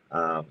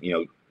 you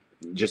know,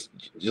 just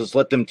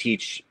let them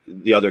teach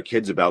the other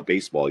kids about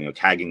baseball,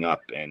 tagging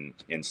up and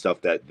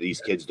stuff that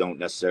these kids don't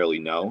necessarily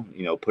know,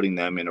 putting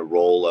them in a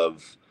role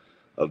of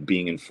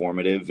being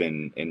informative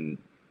and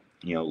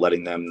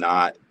letting them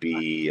not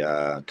be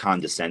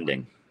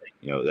condescending.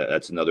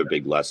 That's another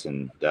big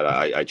lesson that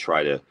I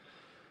try to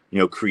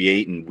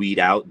create and weed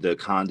out the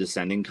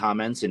condescending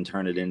comments and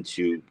turn it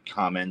into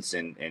comments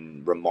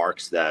and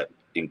remarks that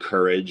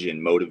encourage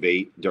and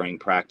motivate during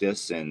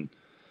practice and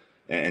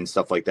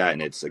stuff like that.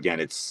 And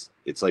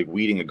it's like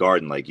weeding a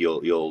garden. Like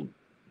you'll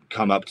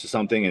come up to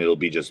something and it'll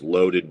be just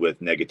loaded with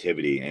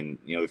negativity. And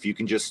if you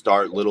can just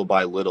start little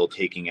by little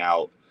taking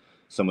out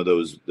some of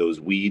those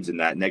weeds and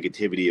that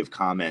negativity of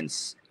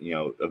comments,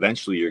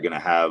 eventually you're going to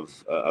have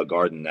a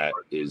garden that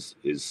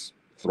is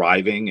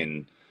thriving,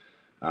 and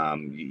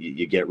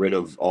you get rid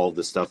of all of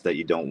the stuff that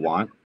you don't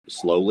want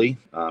slowly.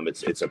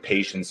 It's a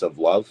patience of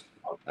love,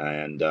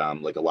 and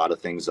like a lot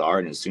of things are.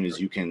 And as soon as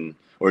you can,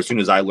 or as soon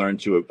as I learned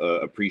to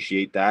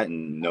appreciate that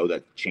and know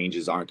that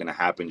changes aren't going to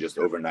happen just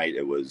overnight,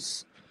 it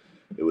was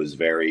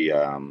very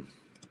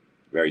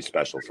very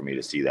special for me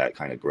to see that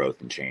kind of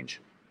growth and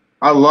change.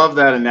 I love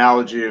that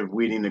analogy of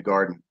weeding the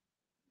garden.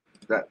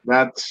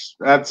 That's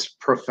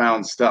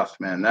profound stuff,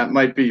 man. That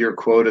might be your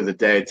quote of the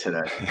day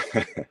today.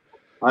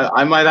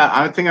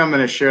 I think I'm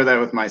going to share that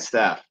with my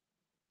staff.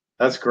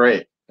 That's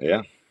great.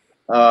 Yeah.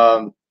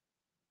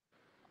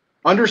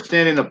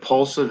 Understanding the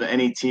pulse of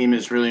any team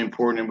is really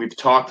important, and we've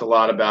talked a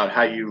lot about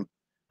how you.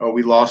 Oh,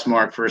 we lost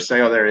Mark for a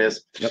second. Oh, there he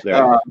is. Yep,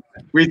 there.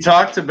 We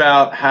talked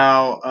about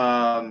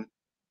how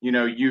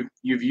you've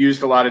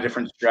used a lot of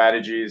different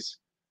strategies.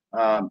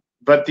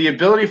 But the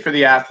ability for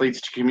the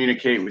athletes to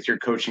communicate with your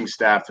coaching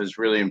staff is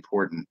really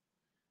important.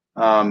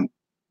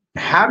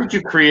 How did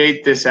you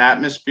create this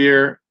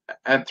atmosphere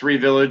at Three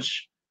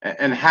Village,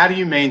 and how do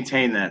you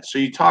maintain that? So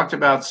you talked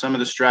about some of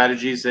the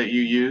strategies that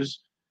you use,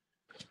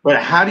 but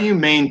how do you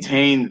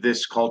maintain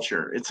this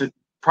culture? It's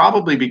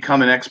probably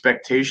become an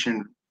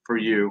expectation for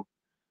you.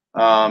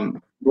 But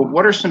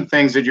what are some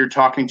things that you're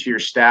talking to your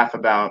staff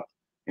about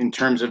in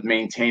terms of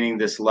maintaining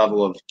this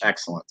level of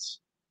excellence?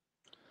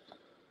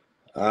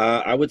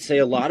 I would say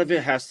a lot of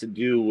it has to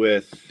do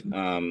with,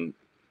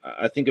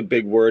 I think a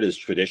big word is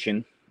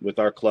tradition with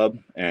our club.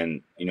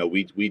 And,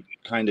 we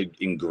kind of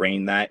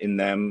ingrain that in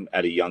them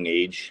at a young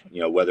age,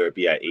 whether it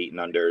be at 8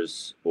 and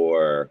unders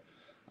or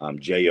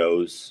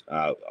JOs.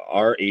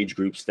 Our age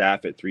group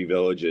staff at Three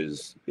Village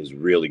is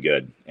really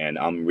good. And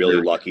I'm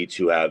really lucky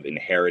to have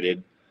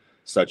inherited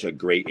such a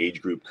great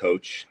age group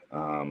coach,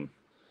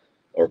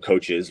 or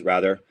coaches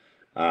rather,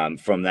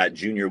 from that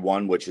junior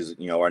one, which is,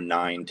 our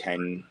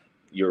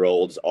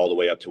 9-10-year-olds all the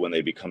way up to when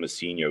they become a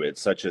senior.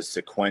 It's such a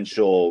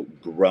sequential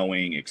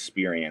growing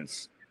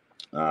experience.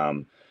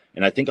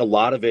 And I think a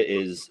lot of it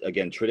is,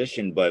 again,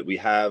 tradition, but we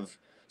have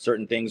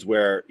certain things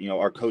where,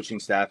 our coaching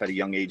staff at a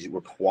young age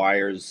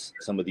requires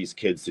some of these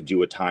kids to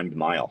do a timed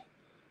mile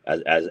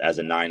as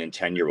a 9 and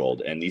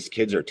 10-year-old. And these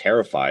kids are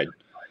terrified,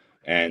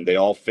 and they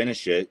all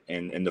finish it.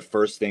 And the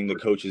first thing the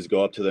coaches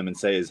go up to them and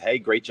say is, "Hey,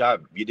 great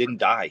job. You didn't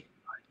die."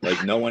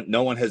 Like no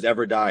one has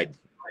ever died.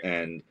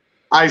 And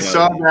I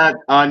saw that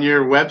on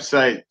your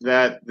website,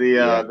 that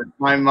the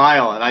time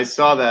mile, and I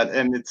saw that,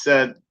 and it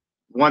said,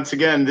 once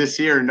again this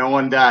year, no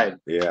one died.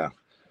 Yeah.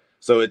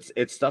 So it's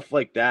stuff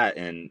like that,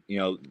 and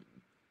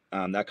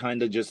that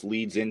kind of just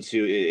leads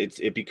into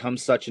it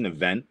becomes such an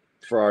event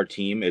for our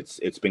team.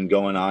 It's been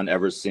going on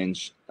ever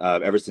since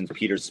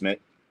Peter Smith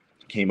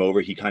came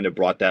over. He kind of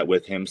brought that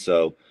with him.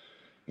 So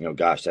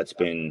gosh, that's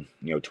been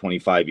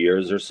 25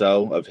 years or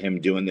so of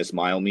him doing this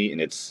mile meet, and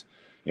it's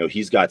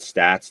he's got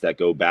stats that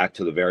go back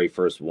to the very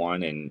first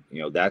one, and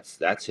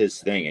that's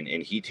his thing,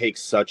 and he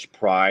takes such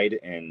pride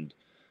and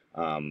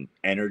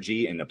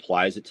energy and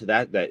applies it to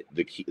that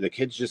the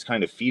kids just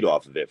kind of feed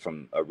off of it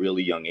from a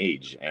really young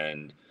age.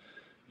 And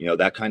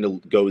that kind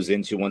of goes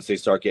into, once they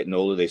start getting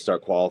older, they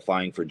start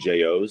qualifying for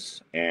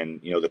JOs,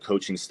 and the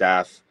coaching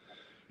staff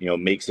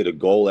makes it a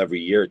goal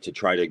every year to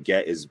try to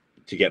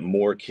get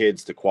more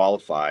kids to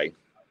qualify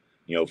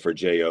for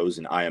JOs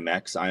and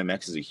IMX.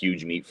 IMX is a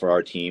huge meet for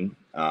our team.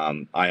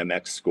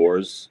 IMX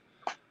scores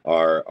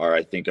are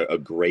I think a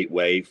great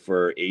way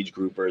for age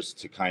groupers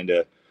to kind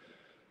of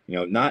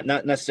not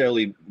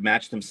necessarily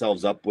match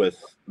themselves up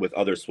with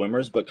other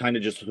swimmers, but kind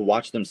of just to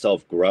watch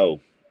themselves grow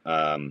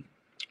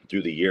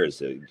through the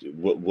years.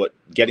 What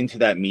getting to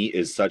that meet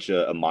is such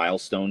a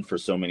milestone for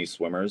so many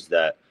swimmers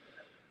that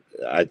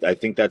I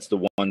think that's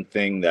the one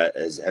thing that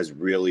has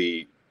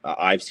really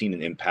I've seen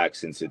an impact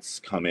since it's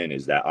come in,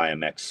 is that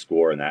IMX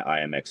score and that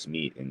IMX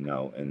meet.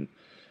 And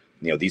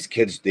these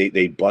kids,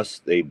 they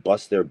bust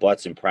their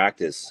butts in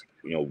practice,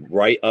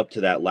 right up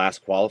to that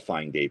last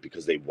qualifying date,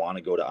 because they want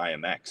to go to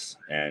IMX.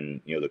 And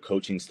the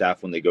coaching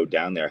staff, when they go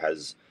down there,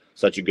 has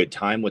such a good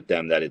time with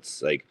them that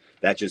it's like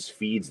that just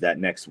feeds that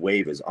next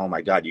wave is, oh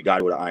my God, you got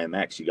to go to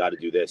IMX, you got to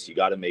do this, you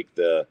got to make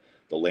the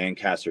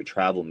Lancaster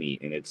travel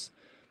meet. And it's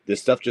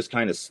this stuff just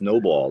kind of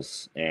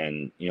snowballs.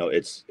 And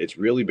it's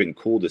really been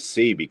cool to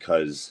see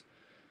because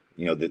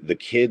the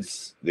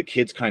kids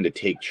kind of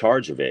take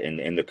charge of it,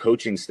 and the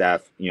coaching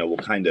staff will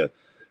kind of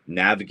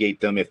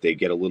navigate them if they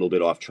get a little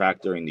bit off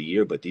track during the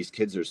year. But these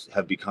kids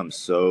have become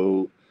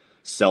so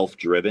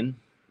self-driven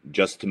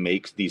just to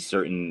make these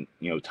certain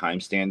time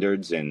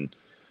standards and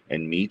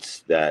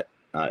meets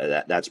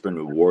that's been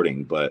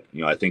rewarding. But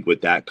I think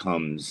with that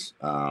comes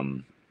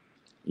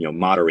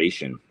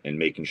moderation and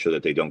making sure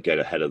that they don't get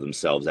ahead of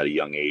themselves at a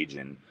young age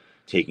and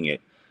taking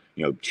it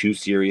too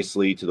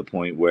seriously to the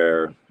point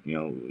where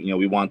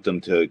we want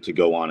them to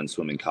go on and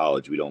swim in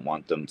college. We don't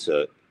want them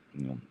to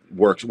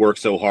work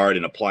so hard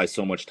and apply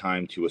so much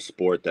time to a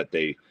sport that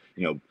they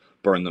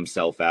burn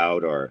themselves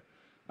out or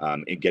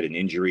get an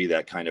injury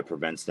that kind of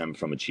prevents them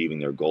from achieving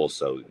their goals.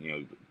 So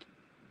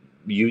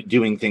you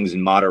doing things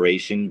in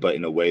moderation, but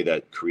in a way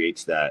that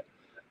creates that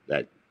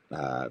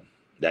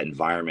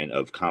environment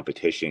of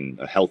competition,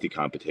 a healthy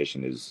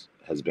competition,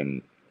 has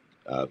been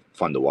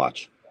fun to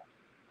watch.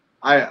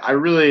 I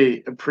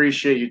really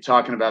appreciate you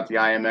talking about the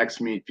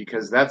IMX meet,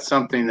 because that's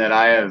something that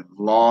I have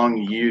long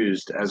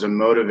used as a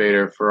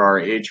motivator for our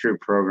age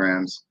group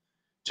programs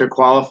to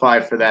qualify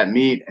for that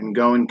meet and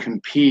go and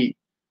compete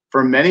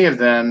for many of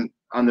them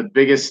on the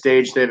biggest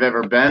stage they've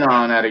ever been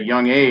on at a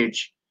young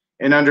age,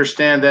 and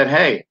understand that,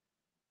 hey,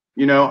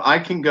 I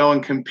can go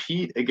and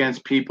compete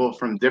against people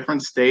from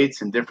different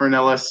states and different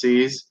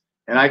LSCs,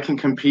 and I can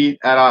compete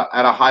at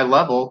a high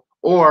level,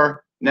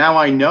 or now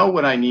I know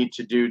what I need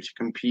to do to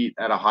compete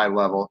at a high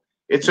level.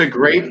 It's a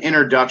great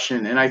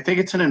introduction, and I think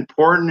it's an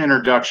important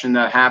introduction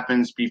that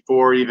happens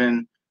before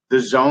even the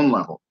zone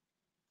level.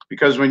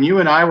 Because when you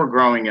and I were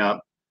growing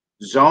up,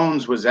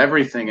 zones was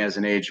everything as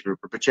an age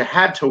grouper, but you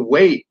had to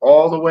wait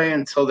all the way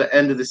until the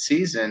end of the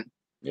season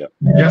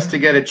just to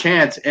get a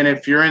chance. And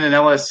if you're in an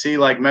LSC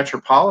like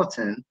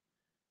Metropolitan,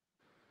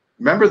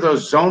 remember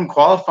those zone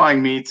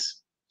qualifying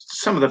meets,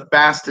 some of the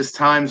fastest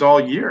times all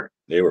year.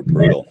 They were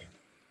brutal.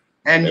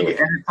 And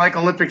it's like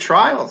Olympic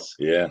trials.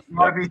 Yeah. You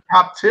want to be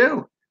top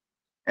two.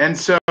 And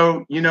so,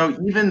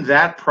 even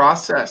that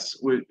process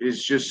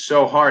is just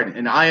so hard.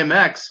 In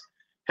IMX,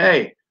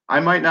 hey, I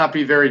might not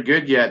be very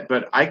good yet,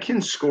 but I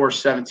can score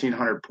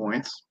 1,700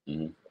 points.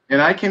 Mm-hmm.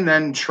 And I can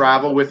then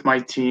travel with my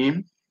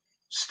team,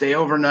 stay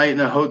overnight in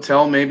a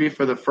hotel maybe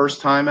for the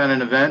first time at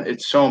an event.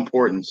 It's so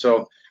important.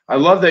 So I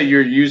love that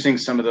you're using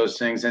some of those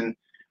things. And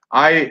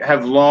I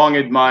have long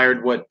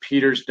admired what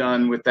Peter's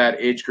done with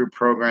that age group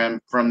program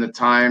from the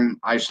time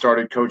I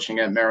started coaching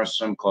at Marist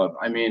Swim Club.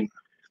 I mean,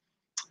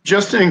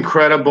 just an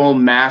incredible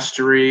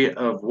mastery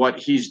of what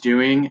he's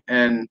doing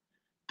and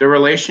the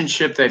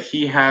relationship that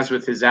he has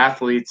with his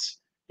athletes.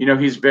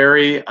 He's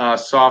very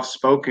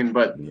soft-spoken,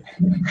 but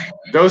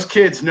those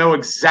kids know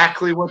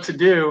exactly what to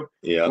do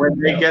when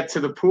they get to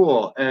the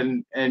pool.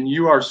 And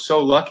you are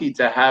so lucky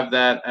to have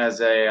that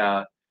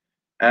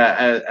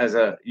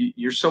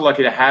you're so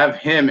lucky to have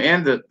him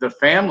and the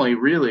family,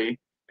 really,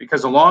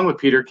 because along with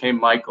Peter came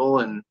Michael,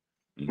 and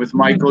with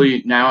Michael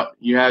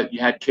you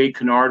had Kate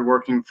Kennard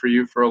working for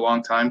you for a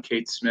long time,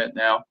 Kate Smith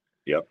now,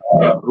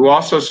 who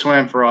also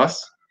swam for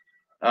us.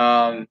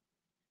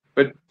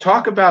 But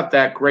talk about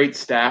that great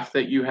staff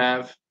that you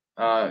have.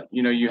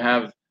 You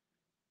have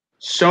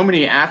so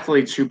many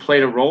athletes who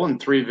played a role in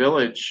Three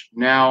Village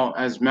now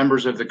as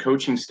members of the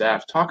coaching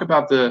staff. Talk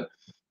about the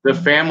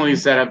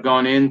families that have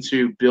gone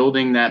into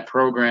building that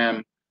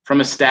program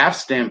from a staff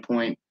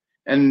standpoint,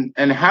 and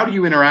how do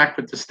you interact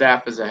with the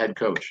staff as a head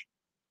coach?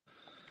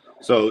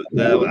 So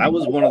that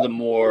was one of the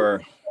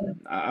more,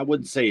 I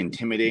wouldn't say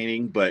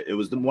intimidating, but it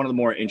was one of the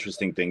more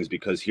interesting things,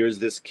 because here's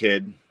this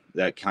kid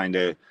that kind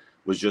of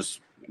was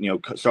just,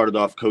 started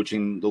off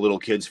coaching the little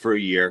kids for a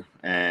year,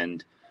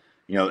 and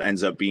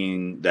ends up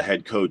being the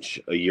head coach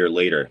a year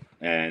later.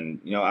 And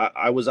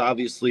I was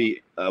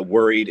obviously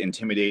worried,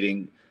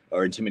 intimidated,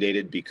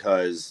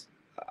 because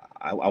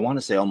I want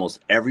to say almost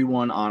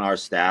everyone on our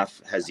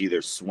staff has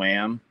either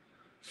swam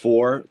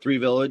for Three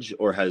Village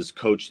or has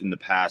coached in the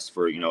past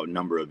for a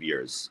number of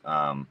years.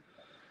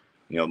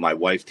 My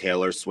wife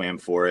Taylor swam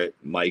for it.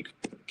 Mike,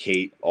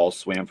 Kate all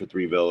swam for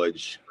Three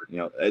Village.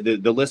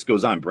 The list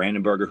goes on.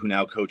 Brandon Berger, who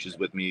now coaches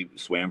with me,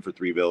 swam for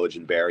Three Village,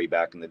 and Barry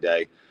back in the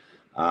day.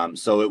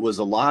 So it was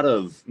a lot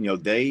of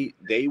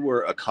they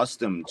were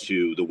accustomed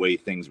to the way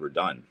things were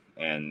done,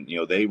 and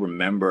they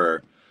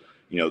remember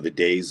the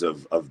days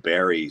of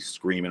Barry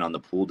screaming on the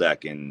pool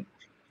deck and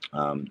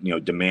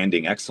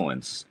demanding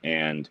excellence.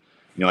 And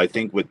I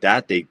think with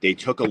that they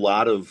took a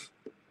lot of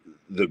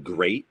the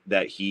great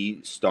that he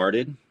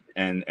started,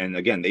 and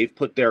again they've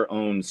put their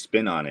own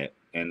spin on it.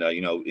 And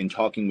in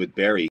talking with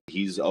Barry,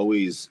 he's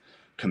always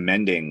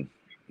commending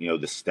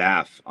the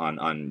staff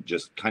on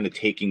just kind of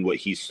taking what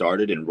he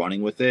started and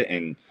running with it,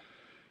 and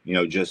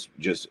it just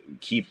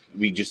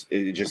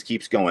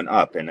keeps going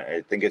up. And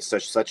I think it's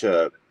such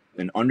an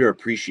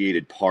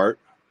underappreciated part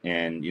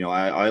And,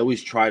 I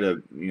always try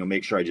to,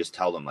 make sure I just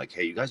tell them like,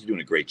 hey, you guys are doing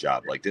a great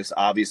job. Like this,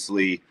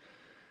 obviously,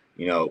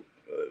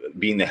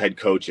 being the head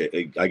coach,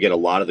 I get a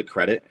lot of the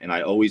credit, and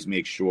I always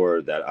make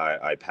sure that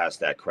I pass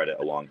that credit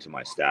along to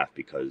my staff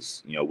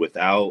because,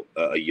 without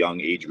a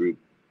young age group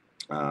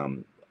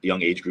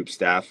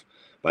staff,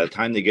 by the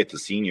time they get to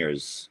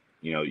seniors,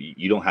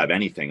 you don't have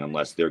anything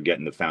unless they're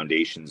getting the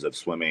foundations of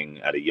swimming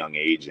at a young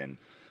age and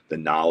the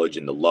knowledge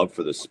and the love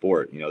for the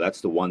sport.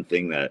 That's the one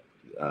thing that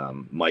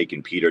Mike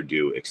and Peter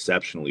do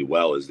exceptionally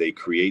well is they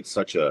create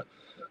such a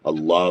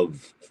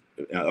love,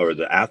 or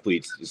the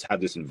athletes just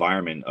have this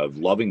environment of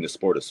loving the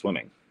sport of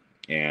swimming.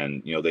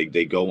 And,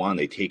 they go on,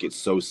 they take it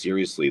so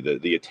seriously.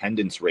 The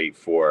attendance rate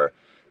for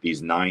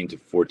these 9 to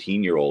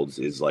 14-year-olds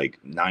is like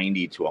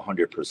 90 to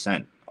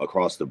 100%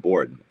 across the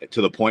board,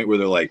 to the point where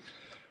they're like,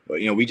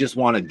 we just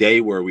want a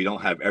day where we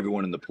don't have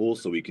everyone in the pool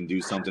so we can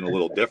do something a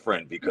little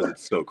different because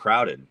it's so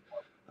crowded.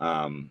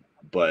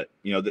 But,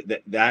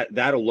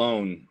 that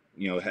alone,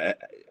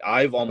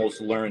 I've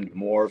almost learned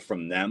more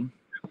from them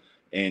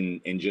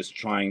in just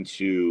trying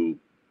to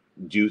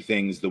do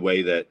things the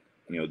way that,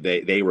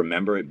 they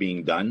remember it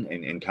being done,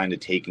 and kind of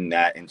taking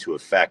that into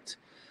effect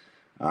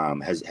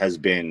has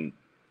been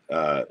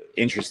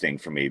interesting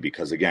for me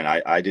because, again,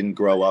 I didn't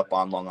grow up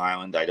on Long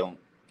Island. I don't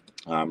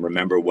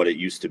remember what it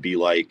used to be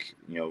like,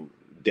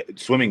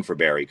 swimming for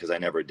Barry, because I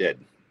never did.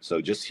 So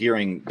just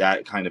hearing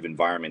that kind of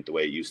environment the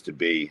way it used to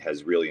be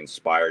has really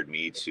inspired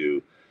me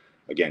to,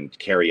 again,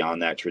 carry on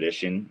that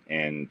tradition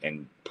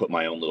and put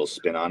my own little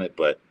spin on it.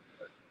 But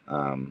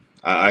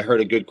I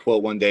heard a good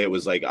quote one day. It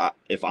was like,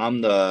 if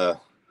I'm the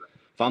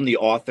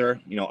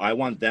author, I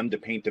want them to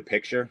paint the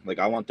picture. Like,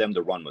 I want them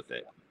to run with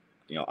it.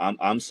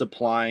 I'm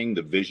supplying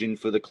the vision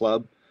for the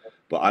club,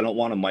 but I don't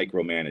want to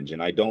micromanage,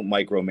 and I don't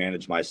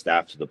micromanage my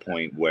staff to the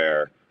point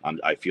where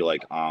I feel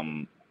like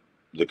I'm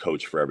the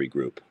coach for every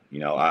group.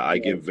 I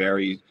give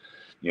very,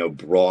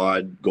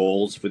 broad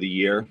goals for the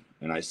year,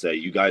 and I say,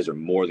 you guys are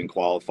more than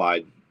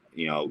qualified,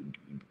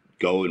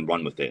 go and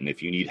run with it. And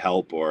if you need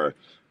help or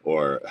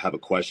have a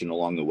question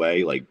along the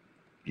way, like,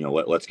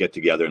 let's get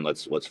together and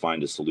let's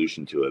find a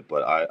solution to it.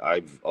 But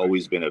I've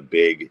always been a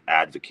big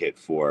advocate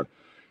for,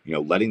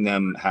 letting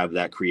them have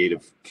that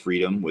creative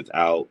freedom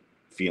without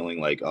feeling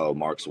like, oh,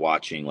 Mark's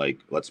watching, like,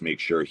 let's make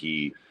sure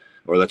we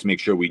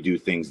do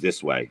things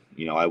this way.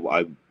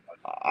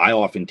 I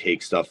often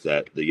take stuff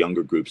that the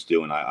younger groups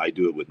do, and I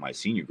do it with my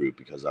senior group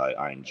because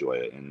I enjoy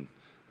it. And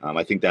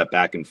I think that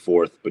back and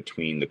forth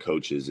between the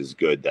coaches is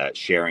good, that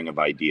sharing of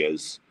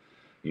ideas,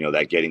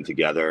 that getting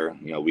together,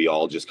 we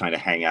all just kind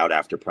of hang out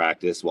after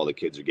practice while the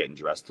kids are getting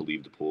dressed to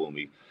leave the pool, and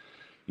we,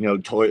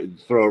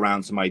 throw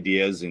around some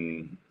ideas,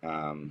 and,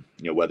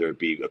 whether it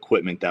be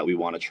equipment that we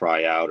want to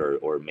try out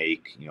or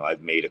make.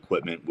 I've made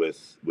equipment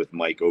with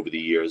Mike over the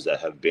years that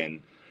have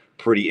been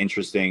pretty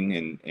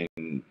interesting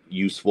and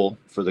useful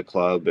for the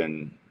club.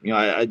 And,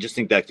 I just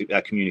think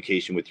that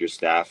communication with your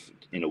staff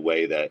in a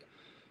way that,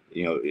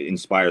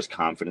 inspires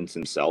confidence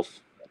in self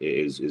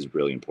is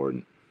really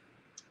important.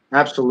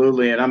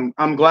 Absolutely. And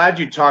I'm glad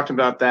you talked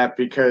about that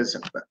because,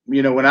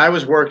 when I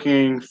was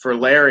working for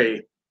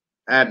Larry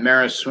at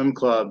Marist Swim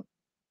Club,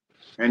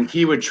 and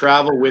he would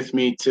travel with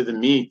me to the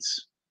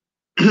meets,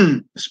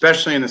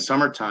 especially in the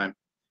summertime,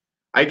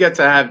 I get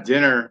to have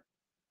dinner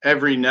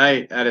every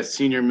night at a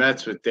senior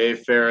Mets with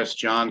Dave Ferris,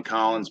 John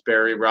Collins,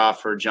 Barry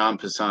Roffer, John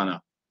Pisano.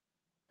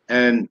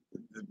 And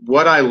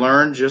what I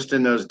learned just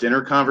in those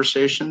dinner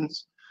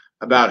conversations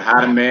about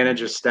how to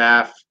manage a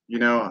staff,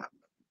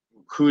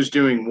 who's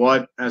doing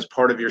what as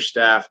part of your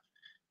staff,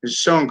 is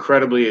so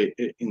incredibly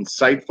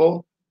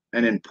insightful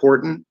and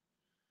important.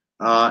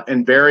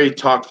 And Barry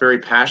talked very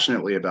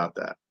passionately about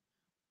that.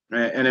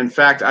 And in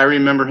fact, I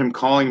remember him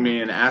calling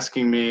me and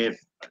asking me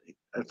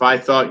if I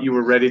thought you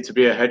were ready to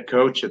be a head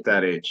coach at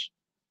that age.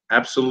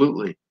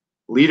 Absolutely.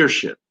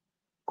 Leadership,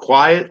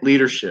 quiet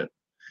leadership.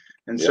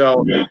 And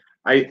so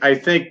I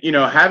think,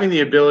 having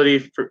the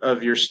ability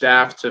of your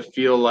staff to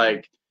feel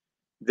like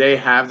they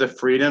have the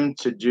freedom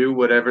to do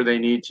whatever they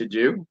need to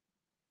do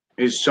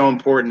is so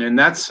important. And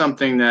that's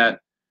something that,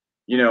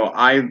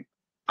 I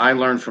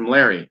learned from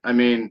Larry. I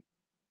mean,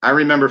 I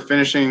remember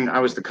I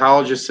was the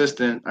college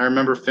assistant. I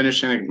remember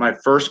finishing my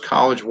first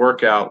college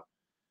workout,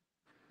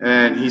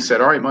 and he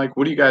said, "All right, Mike,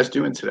 what are you guys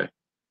doing today?"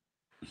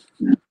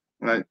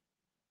 And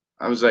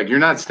I was like, "You're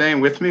not staying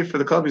with me for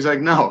the club?" He's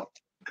like, "No,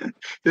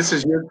 this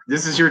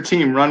is your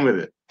team. Run with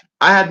it."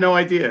 I had no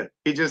idea.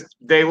 He just,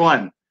 day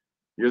one,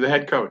 you're the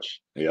head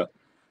coach. Yeah.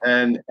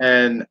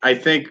 And I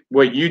think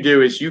what you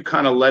do is you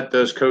kind of let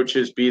those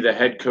coaches be the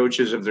head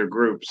coaches of their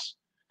groups.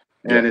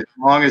 And as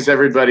long as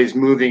everybody's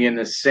moving in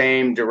the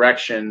same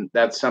direction,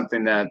 that's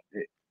something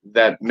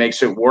that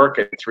makes it work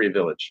at Three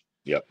Village.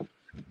 Yep.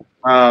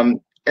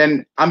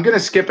 And I'm going to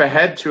skip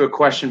ahead to a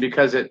question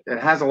because it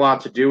has a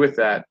lot to do with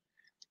that.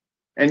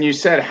 And you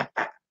said,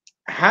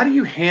 how do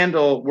you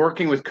handle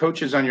working with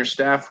coaches on your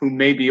staff who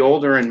may be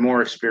older and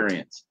more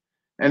experienced?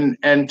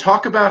 And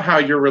talk about how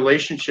your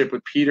relationship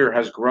with Peter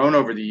has grown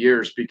over the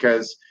years,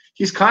 because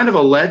he's kind of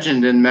a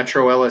legend in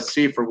Metro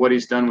LSC for what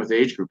he's done with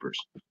age groupers.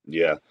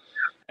 Yeah.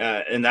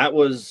 And that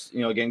was,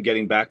 again,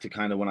 getting back to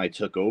kind of when I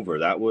took over,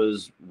 that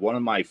was one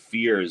of my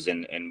fears.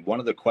 And one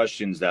of the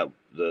questions that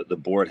the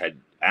board had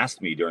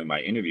asked me during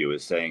my interview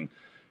is saying,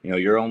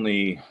 you're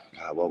only,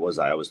 God, what was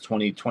I? I was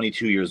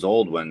 22 years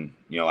old when,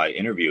 I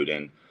interviewed.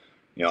 And,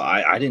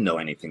 I didn't know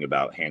anything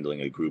about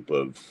handling a group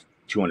of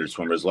 200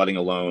 swimmers, letting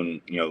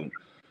alone,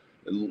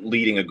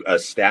 leading a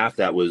staff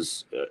that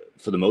was,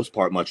 for the most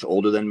part, much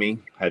older than me,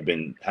 had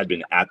been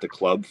at the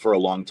club for a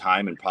long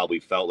time and probably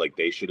felt like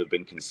they should have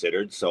been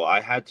considered. So I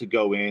had to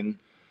go in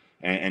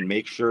and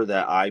make sure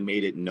that I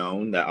made it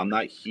known that I'm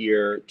not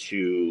here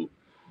to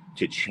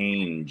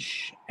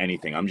change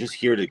anything. I'm just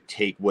here to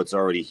take what's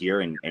already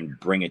here and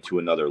bring it to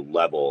another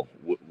level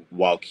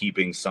while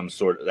keeping some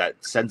sort of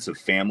that sense of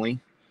family,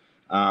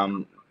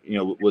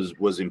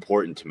 was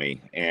important to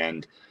me.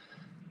 And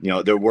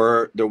there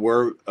was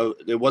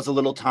a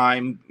little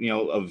time,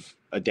 of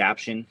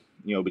adaptation,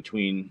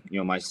 between,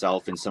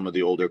 myself and some of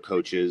the older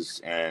coaches.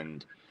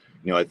 And,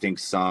 I think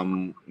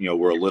some,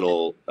 were a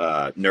little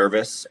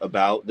nervous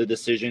about the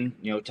decision,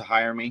 to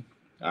hire me.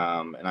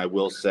 And I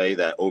will say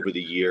that over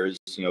the years,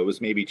 it was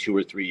maybe 2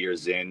 or 3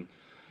 years in,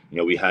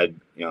 we had,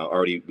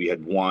 we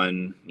had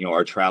won,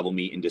 our travel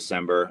meet in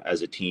December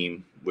as a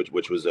team,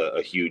 which was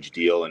a huge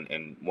deal.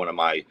 And one of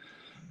my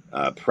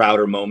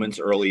prouder moments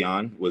early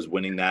on was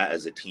winning that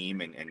as a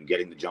team and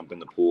getting the jump in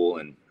the pool.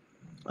 And,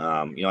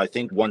 I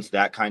think once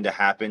that kind of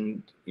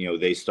happened,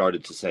 they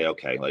started to say,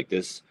 okay, like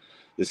this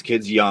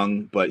kid's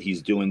young, but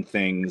he's doing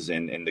things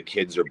and the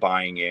kids are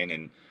buying in,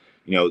 and,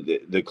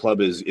 the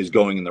club is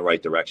going in the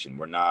right direction.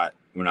 We're not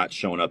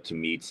showing up to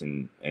meets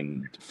and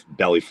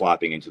belly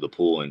flopping into the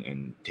pool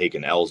and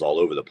taking L's all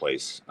over the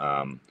place.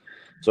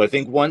 So I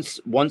think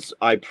once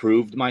I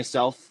proved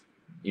myself,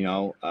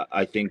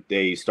 I think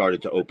they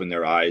started to open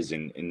their eyes,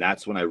 and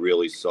that's when I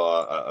really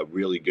saw a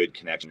really good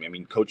connection. I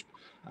mean, Coach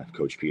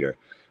Peter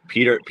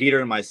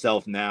and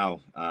myself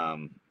now,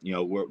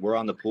 we're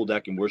on the pool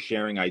deck and we're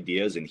sharing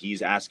ideas, and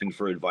he's asking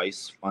for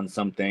advice on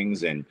some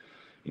things, and,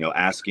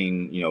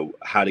 asking,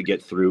 how to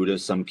get through to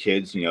some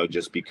kids,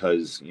 just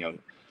because,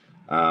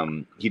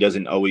 he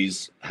doesn't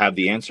always have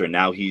the answer. And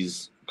now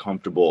he's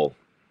comfortable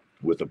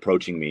with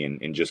approaching me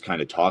and just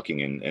kind of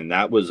talking. And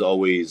that was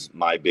always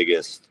my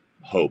biggest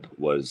hope,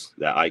 was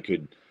that I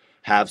could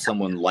have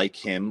someone like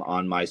him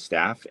on my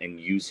staff and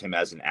use him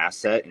as an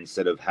asset,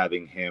 instead of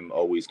having him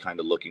always kind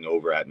of looking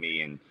over at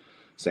me and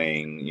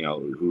saying,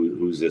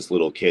 who's this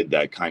little kid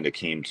that kind of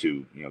came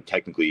to,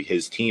 technically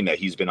his team that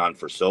he's been on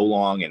for so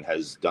long and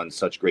has done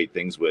such great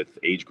things with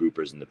age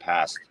groupers in the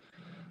past.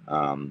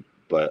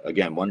 But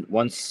again,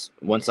 once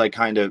I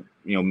kind of,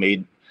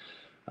 made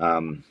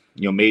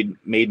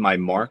my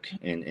mark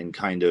and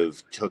kind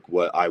of took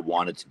what I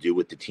wanted to do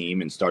with the team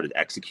and started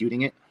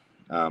executing it,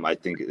 I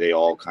think they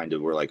all kind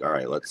of were like, all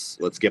right, let's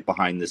get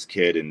behind this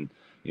kid, and,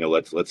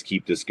 let's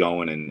keep this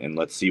going, and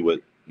let's see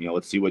what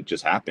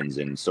just happens.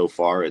 And so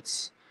far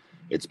it's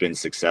been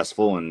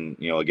successful. And,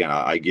 again,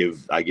 I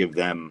give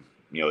them,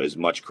 as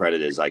much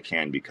credit as I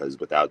can, because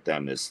without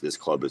them, this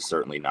club is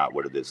certainly not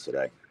what it is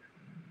today.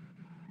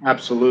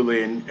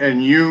 Absolutely.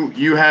 And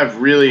you have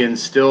really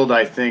instilled,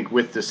 I think,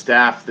 with the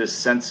staff, this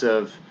sense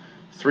of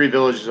Three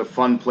Villages is a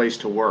fun place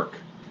to work.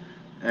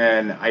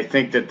 And I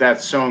think that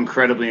that's so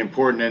incredibly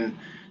important. And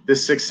the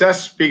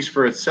success speaks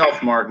for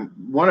itself, Mark.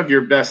 One of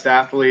your best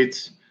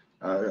athletes,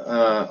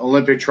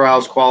 Olympic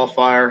trials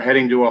qualifier,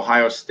 heading to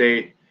Ohio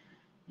State.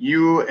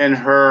 You and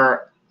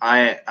her,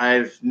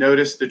 I've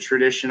noticed the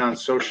tradition on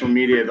social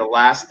media, the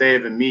last day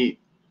of a meet,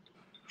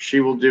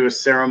 she will do a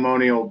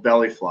ceremonial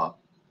belly flop.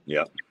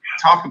 Yeah.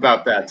 Talk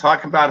about that.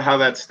 Talk about how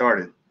that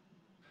started.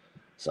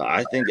 So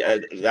I think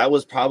that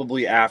was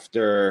probably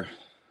after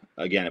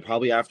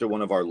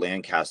one of our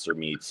Lancaster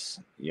meets,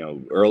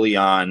 early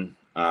on.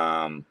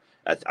 I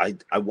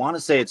want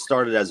to say it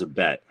started as a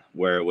bet,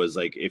 where it was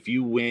like, if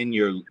you win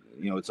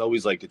it's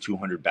always like the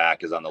 200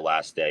 back is on the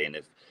last day. And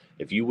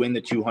if you win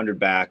the 200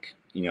 back,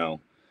 you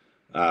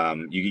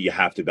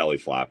have to belly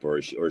flop,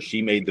 or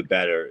she made the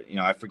bet, or,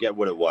 I forget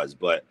what it was,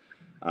 but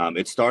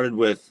it started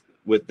with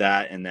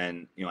that. And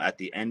then, at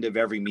the end of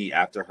every meet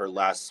after her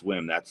last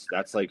swim,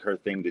 that's like her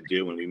thing to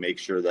do. And we make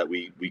sure that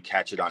we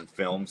catch it on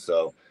film,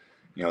 so,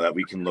 that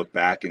we can look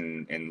back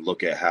and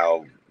look at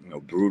how,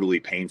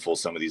 brutally painful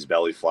some of these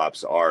belly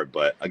flops are.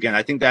 But again,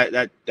 I think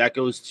that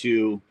goes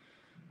to,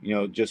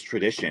 just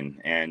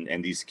tradition,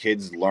 and these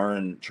kids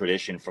learn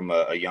tradition from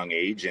a young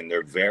age, and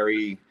they're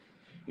very,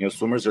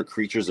 swimmers are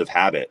creatures of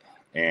habit,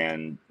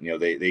 and,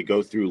 they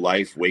go through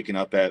life waking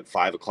up at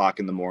 5 o'clock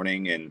in the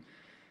morning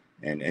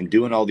and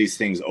doing all these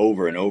things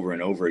over and over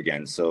and over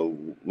again. So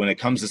when it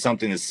comes to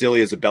something as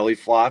silly as a belly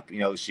flop,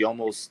 she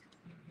almost,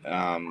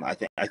 I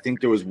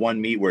think there was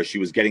one meet where she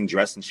was getting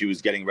dressed and she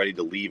was getting ready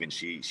to leave, and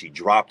she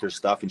dropped her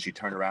stuff and she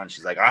turned around and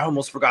she's like, I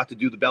almost forgot to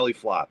do the belly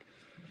flop.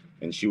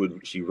 And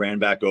she ran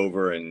back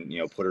over and,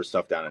 put her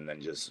stuff down and then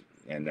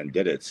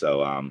did it.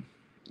 So,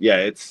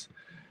 yeah,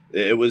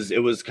 it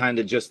was kind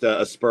of just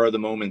a spur of the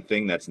moment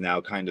thing that's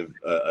now kind of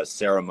a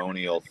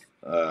ceremonial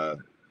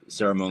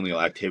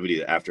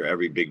activity after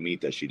every big meet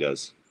that she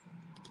does.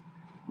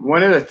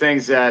 One of the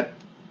things that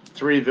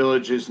Three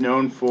Village is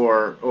known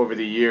for over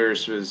the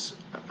years was,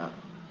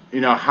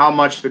 how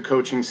much the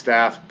coaching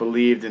staff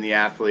believed in the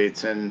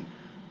athletes. And,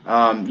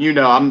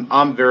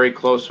 I'm very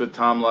close with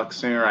Tom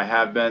Luxinger. I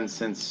have been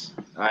since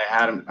I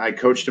had him. I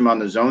coached him on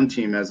the zone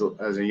team as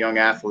a young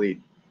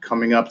athlete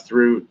coming up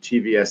through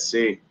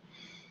TVSC.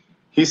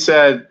 He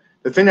said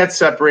the thing that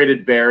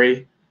separated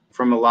Barry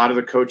from a lot of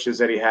the coaches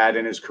that he had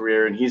in his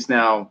career, and he's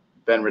now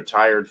been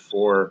retired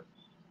for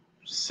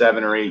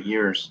 7 or 8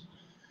 years.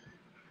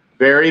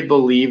 Barry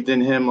believed in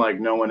him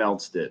like no one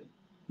else did.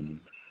 Mm-hmm.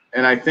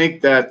 And I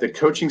think that the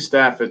coaching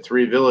staff at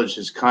Three Village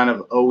has kind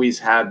of always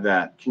had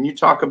that. Can you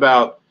talk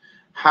about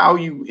how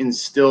you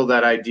instill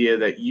that idea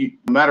that you,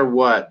 no matter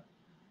what,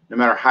 no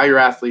matter how your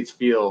athletes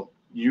feel,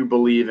 you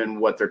believe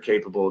in what they're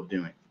capable of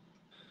doing?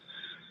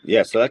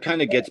 Yeah, so that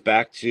kind of gets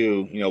back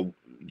to,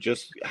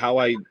 just how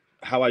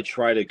I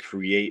try to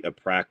create a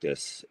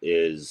practice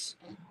is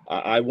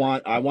I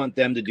want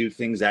them to do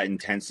things at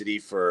intensity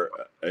for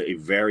a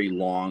very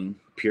long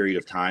period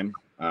of time.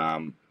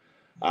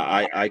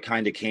 I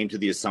kind of came to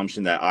the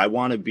assumption that I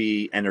want to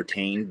be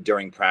entertained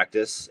during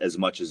practice as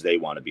much as they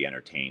want to be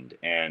entertained.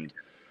 And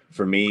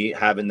for me,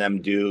 having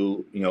them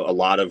do, a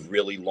lot of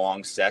really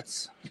long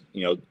sets,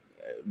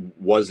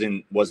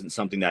 wasn't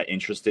something that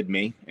interested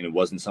me, and it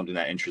wasn't something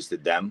that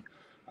interested them.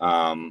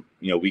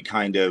 We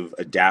kind of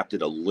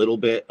adapted a little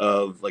bit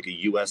of like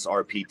a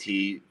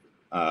USRPT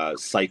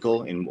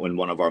cycle in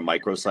one of our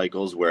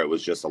microcycles where it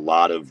was just a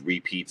lot of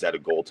repeats at a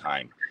goal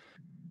time.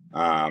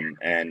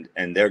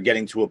 And they're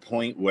getting to a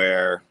point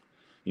where,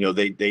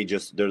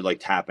 they're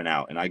like tapping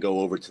out, and I go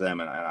over to them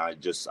and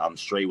I'm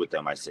straight with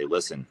them. I say,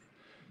 listen,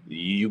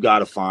 you got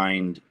to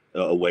find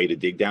a way to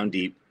dig down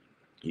deep.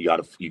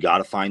 You got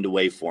to find a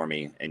way for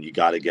me, and you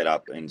got to get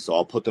up. And so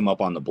I'll put them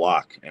up on the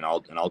block, and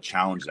I'll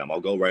challenge them. I'll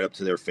go right up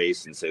to their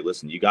face and say,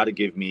 listen, you got to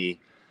give me,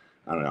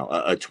 I don't know,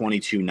 a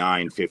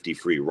 22-9-50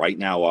 free right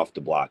now off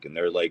the block. And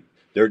they're like,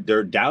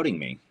 they're doubting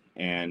me.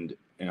 And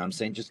I'm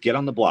saying, just get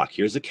on the block.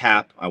 Here's a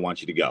cap. I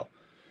want you to go.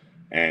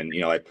 And,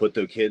 I put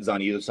the kids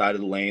on either side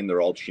of the lane.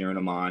 They're all cheering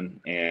them on.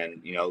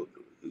 And,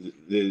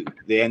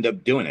 they end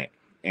up doing it.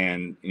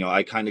 And,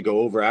 I kind of go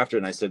over after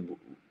and I said,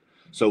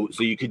 so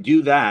you could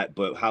do that,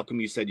 but how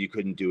come you said you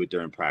couldn't do it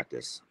during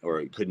practice,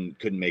 or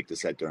couldn't make the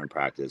set during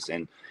practice?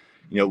 And,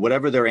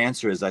 whatever their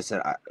answer is, I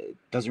said, it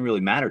doesn't really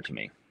matter to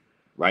me.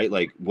 Right?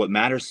 Like, what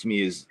matters to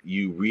me is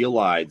you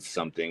realize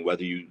something,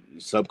 whether you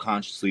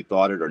subconsciously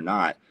thought it or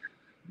not.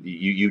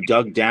 You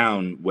dug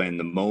down when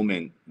the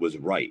moment was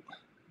right.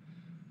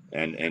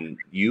 And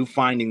you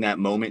finding that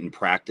moment in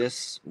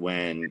practice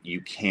when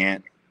you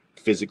can't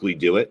physically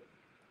do it,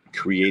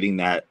 creating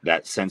that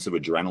sense of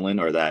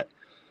adrenaline, or that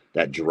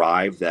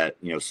drive that,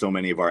 so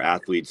many of our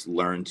athletes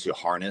learn to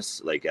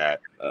harness, like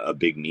at a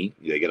big meet.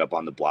 They get up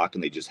on the block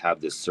and they just have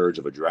this surge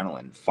of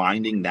adrenaline.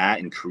 Finding that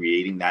and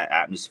creating that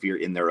atmosphere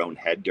in their own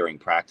head during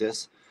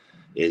practice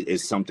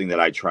is something that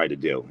I try to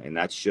do. And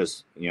that's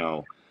just,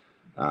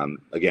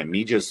 again,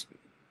 me just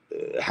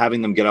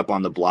having them get up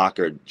on the block,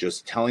 or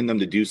just telling them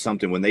to do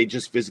something when they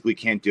just physically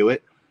can't do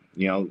it,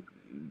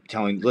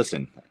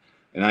 listen.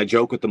 And I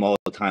joke with them all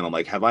the time. I'm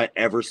like, have I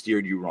ever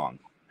steered you wrong?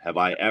 Have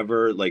I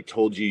ever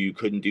told you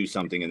couldn't do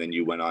something and then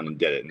you went on and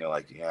did it? And they're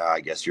like, yeah, I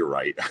guess you're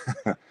right.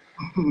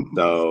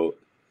 So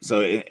that's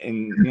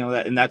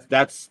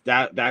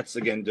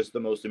again, just the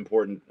most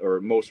important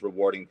or most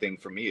rewarding thing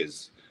for me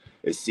is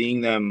seeing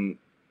them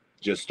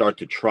just start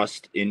to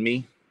trust in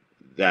me,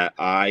 that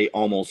I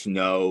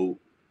know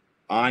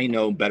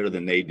better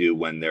than they do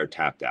when they're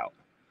tapped out,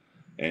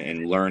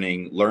 and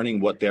learning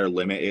what their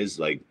limit is.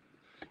 Like,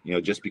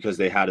 just because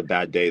they had a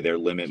bad day, their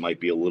limit might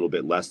be a little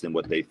bit less than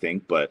what they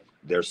think, but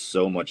they have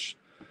so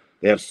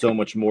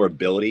much more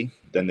ability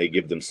than they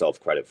give themselves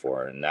credit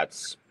for. And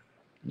that's,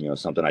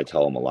 something I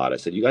tell them a lot. I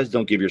said, you guys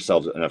don't give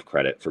yourselves enough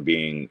credit for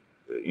being,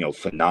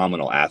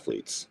 phenomenal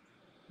athletes.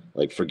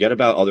 Like, forget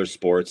about other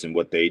sports and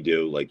what they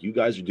do. Like, you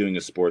guys are doing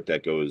a sport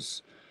that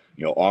goes,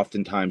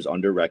 oftentimes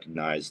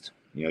under-recognized.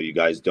 You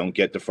guys don't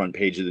get the front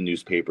page of the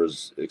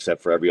newspapers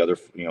except for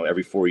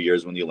every 4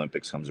 years when the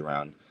Olympics comes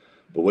around.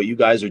 But what you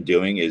guys are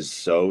doing is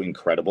so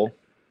incredible,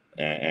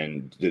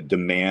 and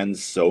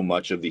demands so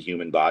much of the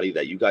human body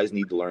that you guys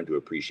need to learn to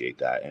appreciate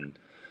that. And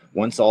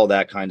once all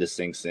that kind of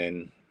sinks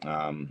in,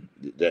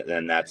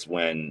 then that's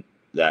when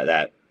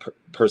that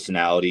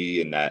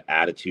personality and that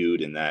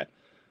attitude and that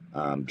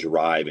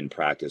drive in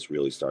practice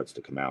really starts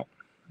to come out.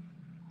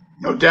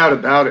 No doubt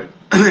about it.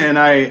 And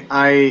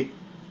I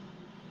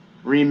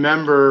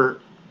remember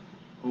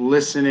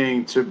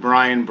listening to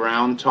Brian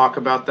Brown talk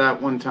about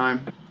that one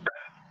time.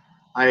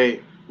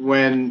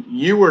 When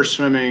you were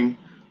swimming,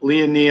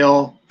 Leah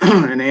Neal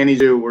and Annie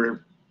Zhu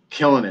were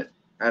killing it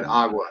at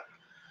Agua.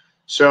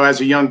 So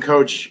as a young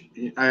coach,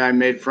 I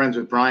made friends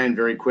with Brian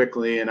very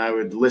quickly, and I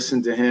would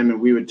listen to him, and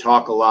we would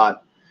talk a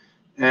lot.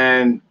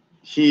 And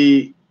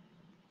he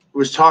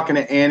was talking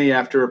to Annie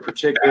after a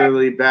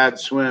particularly bad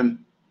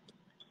swim,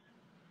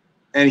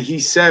 and he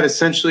said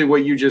essentially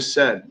what you just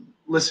said.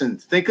 Listen,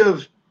 think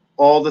of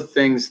all the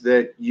things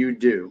that you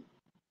do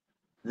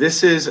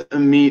this is a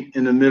meet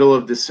in the middle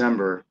of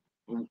December.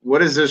 What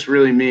does this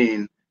really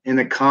mean in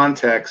the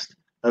context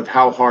of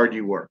how hard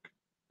you work?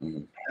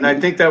 Mhm. And I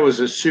think that was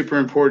a super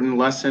important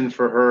lesson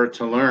for her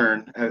to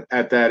learn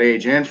at that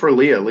age, and for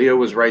Leah. Leah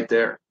was right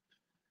there.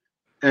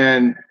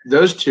 And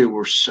those two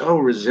were so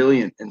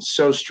resilient and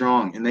so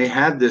strong. And they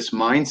had this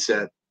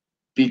mindset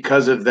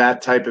because of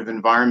that type of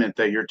environment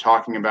that you're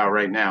talking about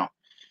right now.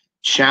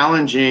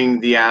 Challenging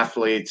the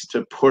athletes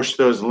to push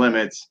those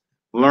limits,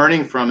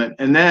 learning from it,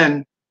 and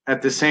then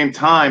at the same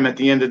time, at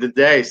the end of the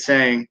day,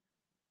 saying,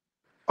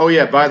 oh,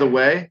 yeah, by the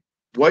way,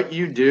 what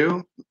you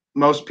do,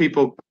 most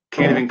people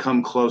can't even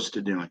come close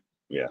to doing.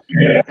 Yeah.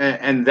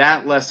 And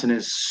that lesson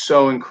is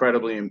so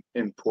incredibly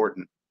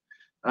important.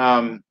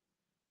 A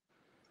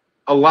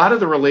lot of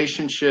the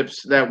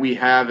relationships that we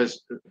have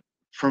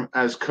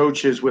as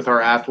coaches with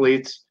our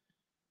athletes,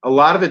 a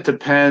lot of it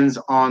depends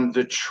on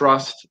the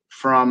trust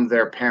from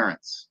their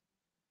parents.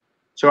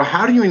 So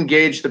how do you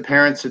engage the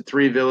parents at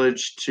Three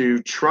Village to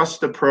trust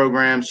the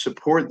program,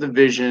 support the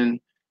vision,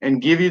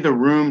 and give you the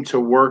room to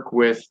work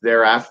with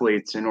their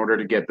athletes in order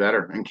to get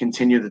better and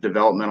continue the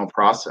developmental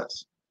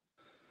process?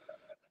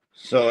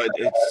 So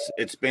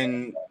it's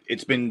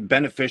been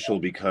beneficial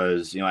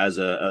because, as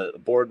a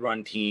board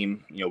run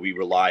team, we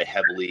rely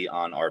heavily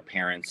on our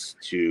parents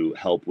to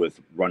help with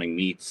running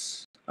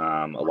meets.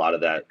 A lot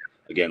of that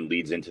again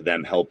leads into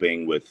them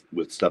helping with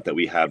stuff that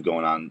we have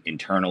going on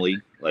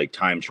internally, like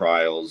time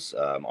trials,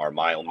 our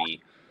mile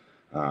meet,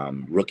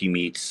 rookie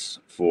meets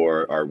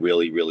for our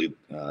really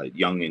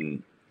young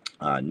and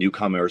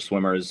newcomer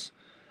swimmers.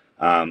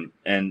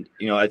 And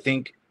I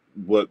think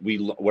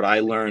what I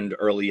learned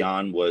early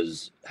on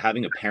was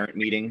having a parent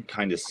meeting,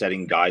 kind of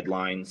setting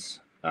guidelines,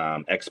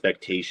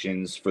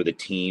 expectations for the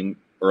team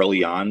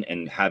early on,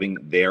 and having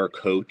their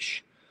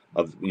coach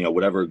of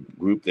whatever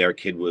group their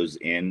kid was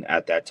in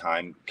at that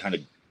time kind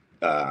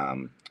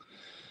of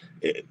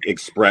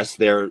express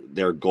their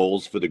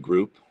goals for the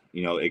group.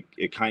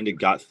 It kind of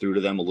got through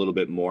to them a little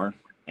bit more,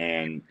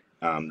 and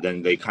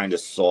then they kind of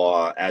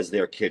saw as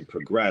their kid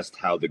progressed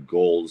how the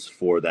goals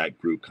for that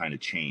group kind of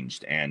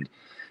changed. And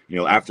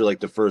after like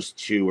the first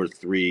 2 or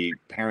 3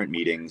 parent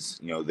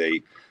meetings,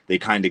 they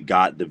kind of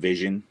got the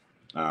vision,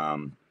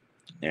 and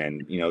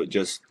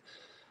just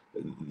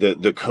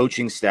the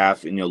coaching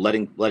staff,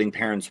 letting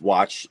parents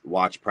watch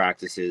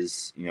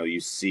practices. You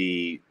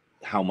see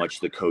how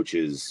much the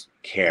coaches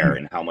care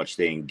and how much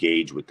they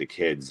engage with the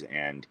kids.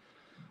 And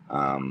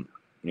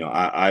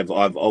I've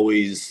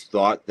always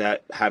thought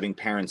that having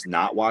parents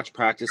not watch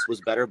practice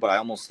was better, but I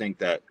almost think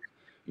that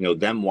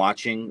them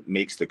watching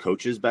makes the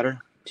coaches better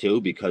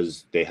too,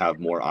 because they have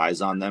more eyes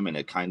on them, and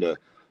it kind of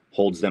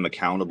holds them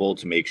accountable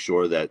to make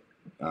sure that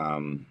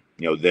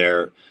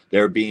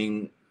they're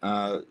being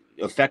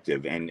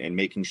effective, and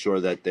making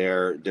sure that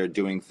they're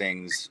doing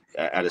things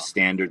at a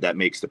standard that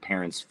makes the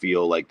parents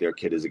feel like their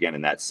kid is again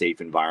in that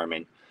safe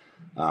environment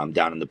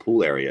down in the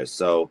pool area.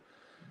 So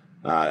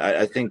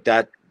I think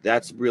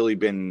that's really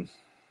been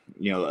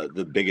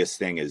the biggest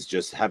thing, is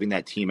just having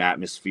that team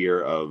atmosphere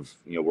of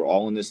we're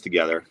all in this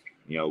together.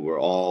 We're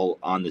all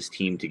on this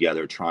team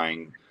together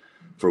trying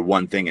for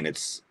one thing, and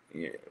it's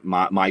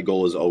my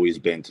goal has always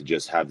been to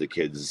just have the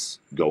kids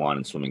go on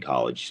and swim in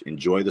college,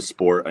 enjoy the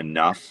sport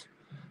enough,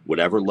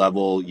 whatever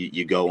level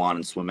you go on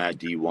and swim at,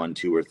 D1,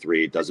 2, or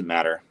 3, it doesn't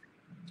matter,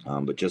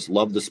 but just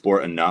love the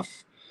sport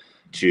enough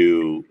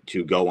to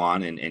go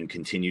on and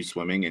continue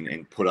swimming,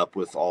 and put up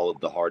with all of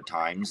the hard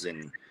times.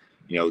 And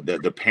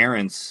the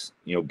parents,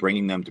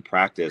 bringing them to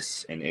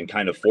practice, and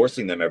kind of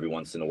forcing them every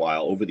once in a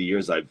while. Over the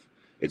years,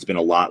 it's been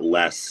a lot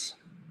less.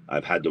 I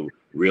have to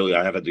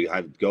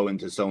go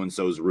into so and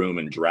so's room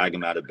and drag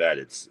them out of bed.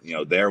 It's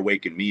they're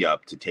waking me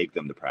up to take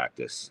them to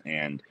practice.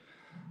 And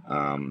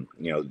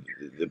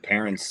the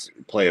parents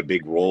play a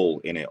big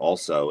role in it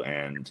also.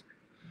 And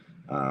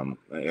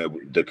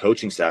the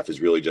coaching staff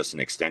is really just an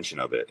extension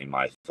of it, in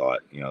my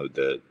thought.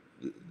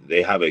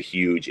 They have a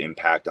huge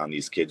impact on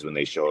these kids when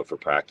they show up for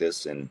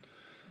practice. And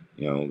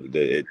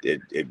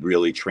it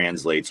really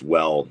translates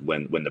well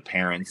when the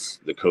parents,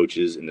 the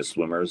coaches, and the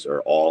swimmers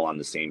are all on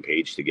the same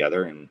page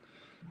together. And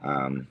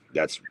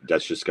that's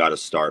just got to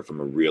start from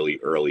a really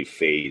early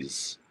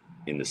phase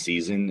in the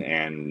season.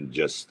 And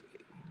just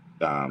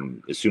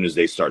as soon as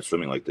they start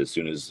swimming like this, as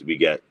soon as we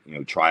get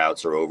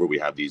tryouts are over, we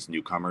have these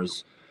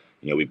newcomers,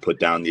 we put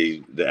down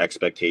the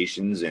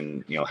expectations,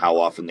 and how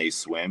often they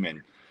swim.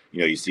 And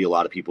you see a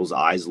lot of people's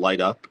eyes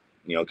light up,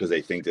 because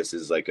they think this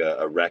is like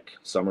a rec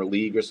summer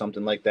league or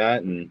something like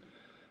that. And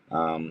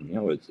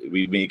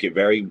we make it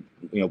very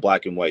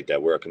black and white,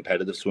 that we're a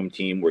competitive swim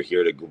team. We're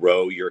here to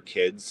grow your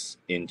kids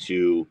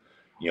into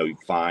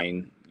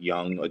fine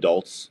young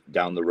adults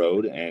down the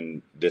road,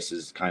 and this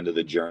is kind of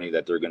the journey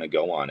that they're going to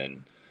go on.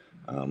 And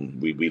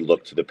we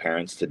look to the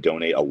parents to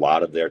donate a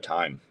lot of their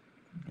time.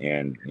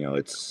 And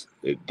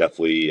it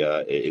definitely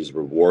is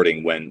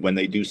rewarding when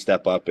they do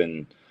step up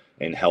and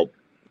help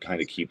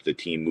kind of keep the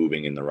team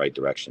moving in the right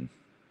direction.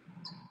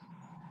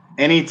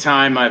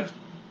 Anytime I've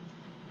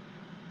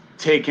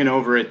taken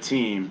over a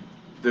team,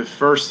 the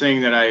first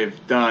thing that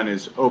I've done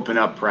is open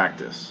up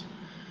practice.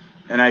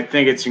 And I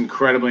think it's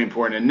incredibly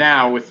important. And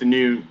now with the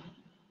new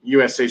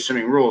USA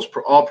swimming rules,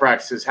 all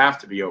practices have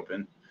to be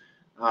open.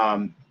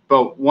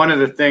 But one of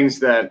the things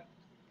that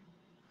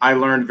I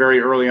learned very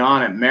early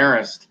on at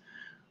Marist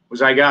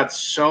was I got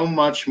so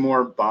much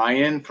more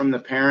buy-in from the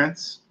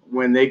parents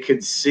when they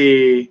could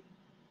see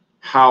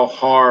how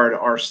hard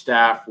our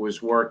staff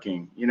was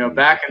working. You know,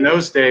 back in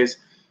those days,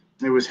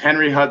 it was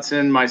Henry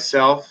Hudson,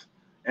 myself,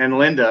 and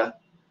Linda.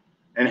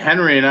 And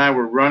Henry and I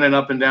were running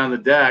up and down the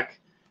deck.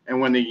 And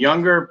when the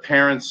younger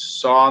parents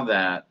saw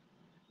that,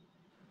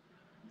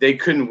 they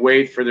couldn't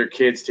wait for their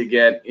kids to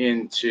get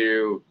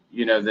into,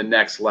 you know, the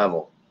next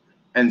level.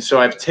 And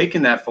so I've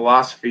taken that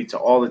philosophy to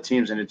all the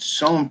teams, and it's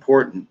so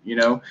important. You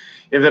know,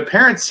 if a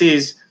parent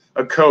sees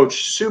a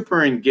coach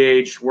super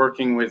engaged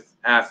working with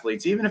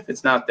athletes, even if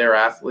it's not their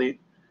athlete,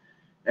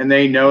 and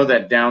they know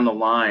that down the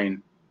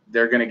line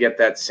they're going to get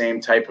that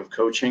same type of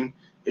coaching,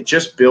 it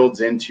just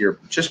builds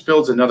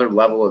another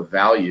level of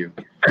value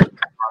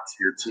onto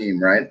your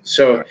team, right?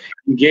 So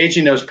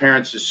engaging those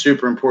parents is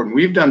super important.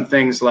 We've done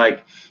things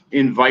like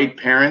invite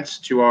parents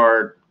to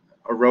our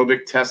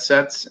aerobic test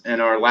sets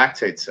and our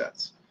lactate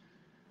sets.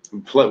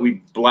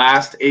 We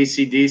blast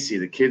AC/DC.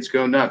 The kids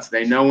go nuts.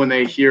 They know when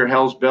they hear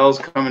Hell's Bells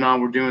coming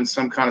on, we're doing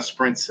some kind of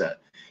sprint set.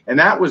 And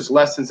that was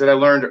lessons that I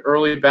learned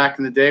early back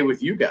in the day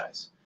with you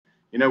guys.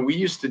 You know, we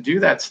used to do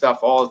that stuff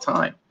all the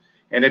time.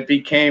 And it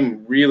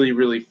became really,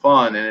 really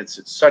fun. And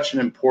it's such an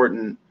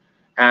important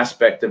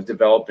aspect of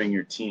developing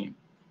your team.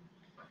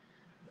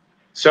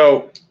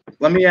 So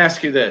let me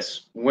ask you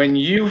this. When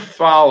you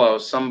follow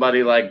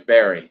somebody like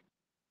Barry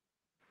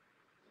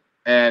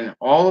and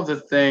all of the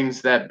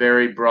things that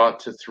Barry brought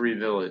to Three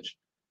Village,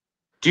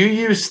 do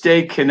you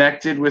stay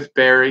connected with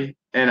Barry?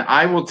 And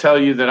I will tell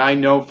you that I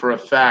know for a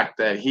fact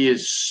that he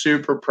is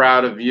super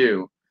proud of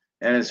you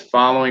and is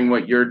following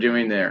what you're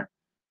doing there.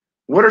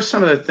 What are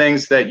some of the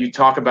things that you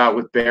talk about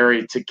with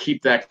Barry to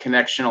keep that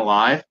connection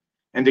alive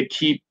and to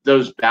keep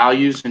those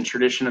values and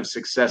tradition of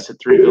success at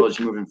Three Village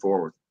moving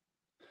forward?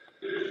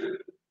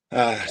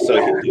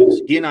 So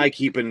he and I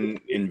keep in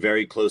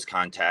very close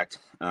contact.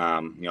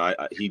 You know,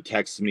 he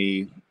texts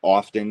me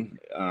often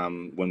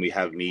when we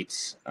have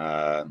meets.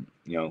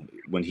 You know,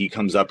 when he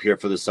comes up here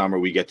for the summer,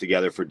 we get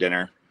together for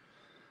dinner.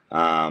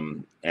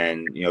 And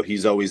you know,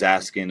 he's always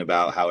asking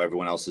about how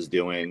everyone else is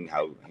doing,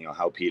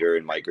 how Peter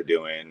and Mike are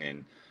doing,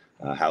 and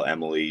how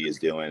Emily is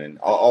doing, and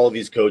all of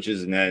these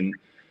coaches. And then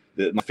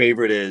my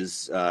favorite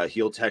is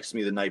he'll text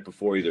me the night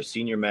before either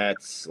senior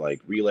Mets,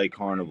 like Relay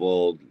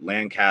Carnival,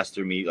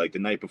 Lancaster meet, like the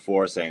night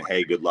before, saying,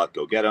 "Hey, good luck,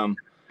 go get them."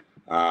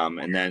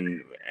 And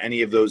then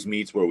any of those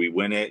meets where we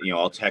win it, you know,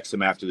 I'll text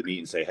him after the meet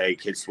and say, "Hey,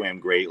 kids swam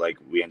great. Like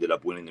we ended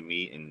up winning the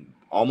meet." And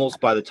almost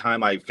by the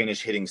time I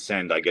finish hitting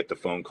send, I get the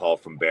phone call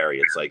from Barry.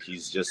 It's like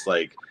he's just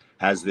like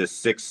has this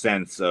sixth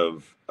sense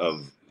of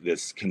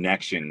this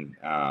connection.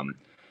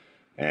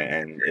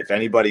 And if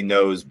anybody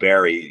knows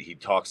Barry, he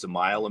talks a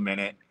mile a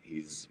minute.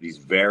 He's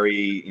very,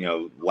 you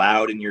know,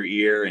 loud in your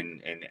ear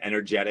and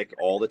energetic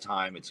all the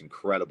time. It's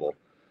incredible.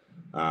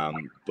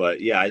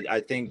 But yeah, I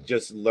think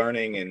just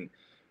learning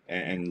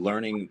and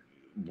learning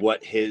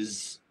what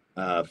his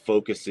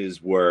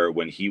focuses were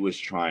when he was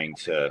trying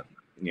to,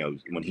 you know,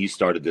 when he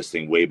started this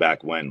thing way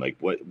back when, like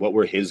what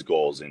were his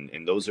goals?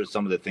 And those are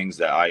some of the things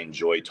that I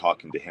enjoy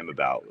talking to him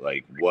about.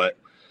 Like what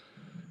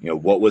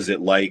was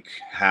it like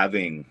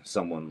having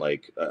someone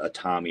like a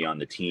Tommy on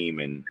the team,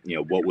 and you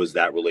know, what was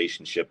that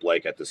relationship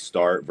like at the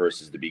start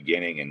versus the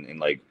beginning, and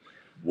like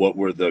what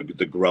were the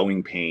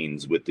growing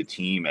pains with the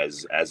team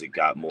as it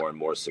got more and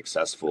more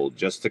successful,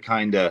 just to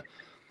kind of,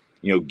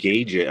 you know,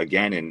 gauge it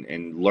again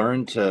and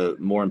learn to,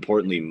 more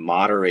importantly,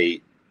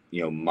 moderate,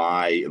 you know,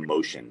 my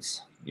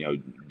emotions, you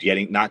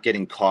know, not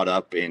getting caught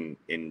up in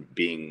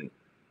being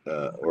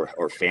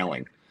or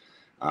failing.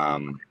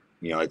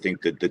 You know, I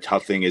think that the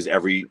tough thing is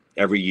every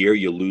year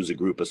you lose a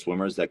group of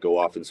swimmers that go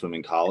off and swim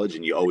in college,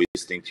 and you always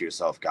think to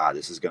yourself, God,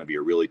 this is going to be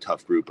a really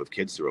tough group of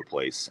kids to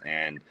replace.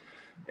 And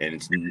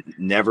it's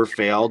never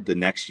failed. The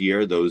next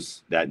year,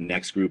 that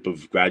next group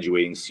of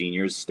graduating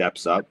seniors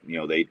steps up. You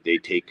know, they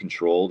take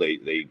control.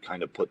 They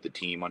kind of put the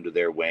team under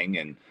their wing,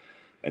 and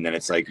then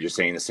it's like you're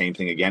saying the same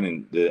thing again.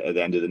 And at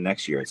the end of the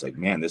next year, it's like,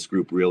 man, this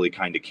group really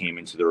kind of came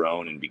into their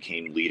own and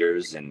became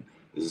leaders, and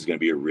this is going to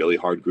be a really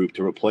hard group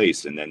to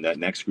replace. And then that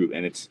next group,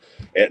 and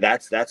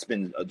that's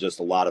been just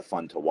a lot of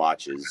fun to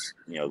watch, is,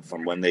 you know,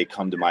 from when they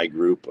come to my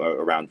group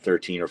around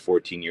 13 or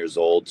 14 years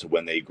old to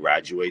when they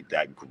graduate,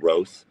 that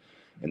growth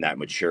and that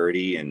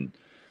maturity. And,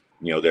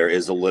 you know, there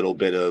is a little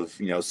bit of,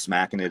 you know,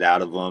 smacking it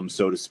out of them,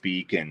 so to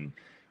speak. And,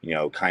 you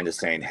know, kind of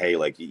saying, hey,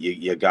 like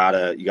you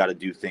gotta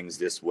do things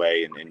this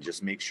way, and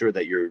just make sure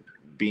that you're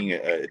being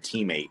a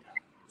teammate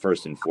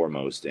first and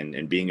foremost,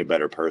 and being a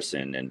better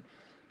person.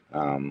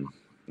 And,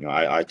 you know,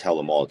 I tell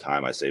them all the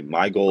time, I say,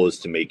 my goal is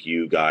to make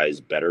you guys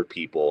better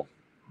people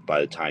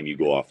by the time you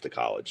go off to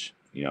college.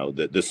 You know,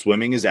 the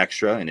swimming is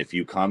extra. And if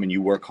you come and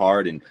you work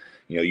hard and,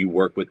 you know, you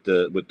work with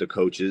the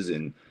coaches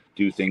and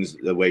do things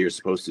the way you're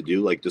supposed to do,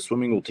 like the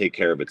swimming will take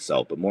care of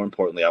itself. But more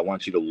importantly, I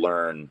want you to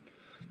learn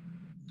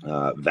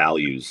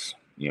values,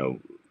 you know,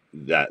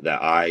 that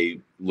I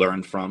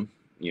learned from,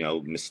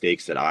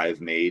 mistakes that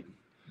I've made,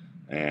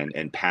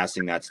 and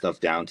passing that stuff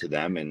down to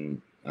them.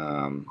 And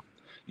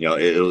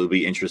it'll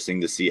be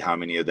interesting to see how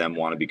many of them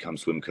want to become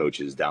swim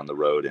coaches down the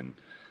road, and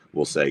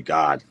will say,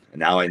 God,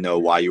 now I know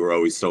why you were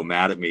always so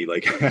mad at me.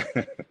 Like,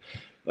 for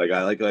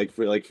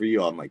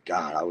you, I'm like,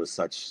 God, I was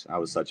such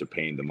a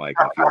pain to Mike.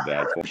 I feel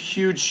bad for him.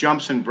 Huge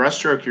jumps in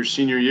breaststroke your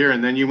senior year,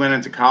 and then you went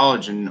into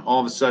college and all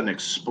of a sudden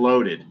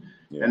exploded.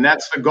 Yeah. And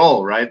that's the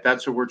goal, right?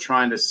 That's what we're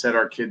trying to set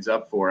our kids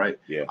up for.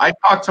 I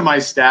talk to my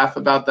staff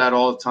about that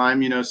all the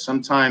time.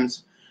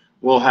 Sometimes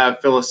we'll have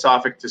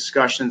philosophic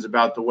discussions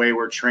about the way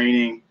we're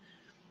training.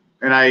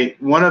 And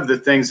one of the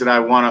things that I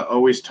want to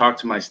always talk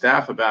to my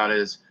staff about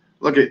is,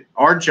 look,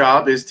 our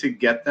job is to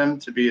get them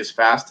to be as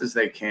fast as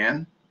they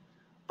can,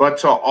 but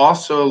to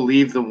also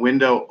leave the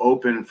window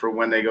open for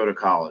when they go to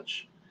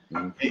college.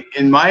 Mm-hmm.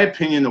 In my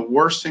opinion, the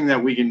worst thing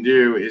that we can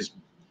do is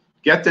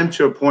get them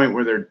to a point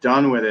where they're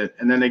done with it,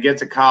 and then they get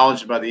to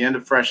college. By the end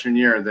of freshman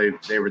year,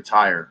 they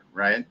retire,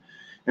 right?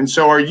 And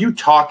so are you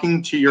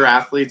talking to your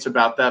athletes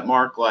about that,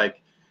 Mark?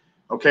 Like,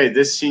 okay,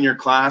 this senior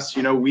class,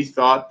 we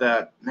thought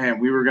that, man,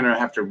 we were going to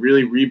have to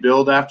really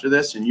rebuild after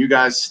this, and you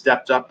guys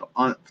stepped up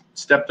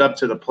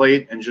to the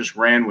plate and just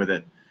ran with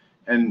it.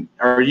 And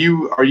are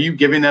you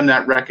giving them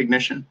that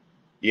recognition?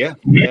 Yeah.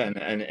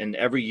 And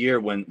every year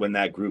when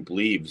that group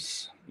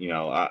leaves,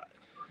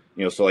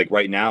 so like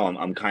right now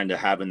I'm kind of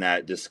having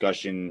that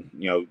discussion,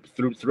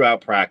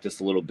 throughout practice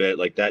a little bit.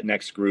 Like that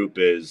next group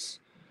is,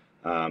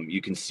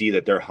 you can see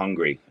that they're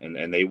hungry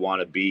and they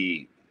want to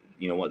be,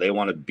 they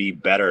want to be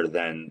better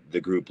than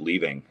the group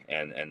leaving.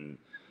 And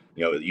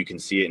you can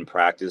see it in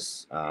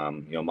practice.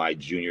 My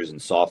juniors and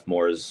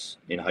sophomores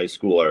in high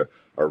school are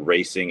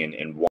racing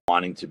and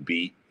wanting to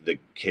beat the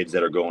kids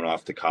that are going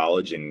off to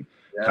college, and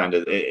kind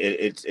of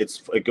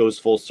it goes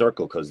full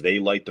circle because they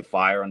light the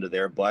fire under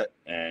their butt,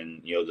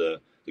 and the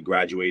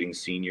graduating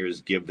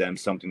seniors give them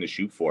something to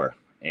shoot for.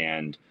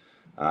 And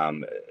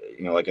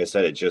like I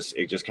said, it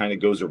just kind of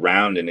goes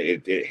around, and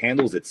it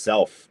handles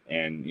itself.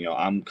 And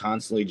I'm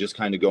constantly just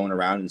kind of going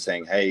around and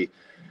saying, hey,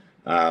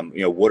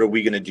 what are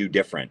we going to do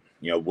different?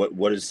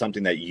 What is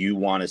something that you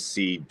want to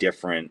see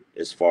different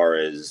as far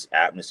as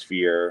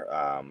atmosphere,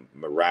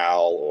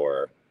 morale,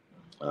 or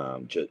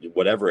just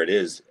whatever it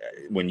is,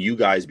 when you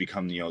guys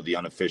become the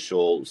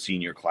unofficial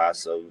senior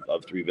class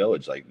of Three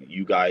Village. Like,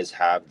 you guys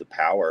have the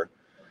power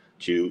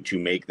to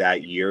make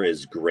that year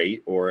as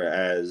great or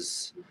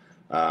as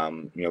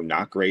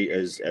not great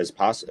as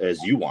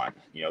you want.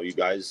 You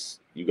guys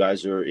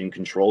are in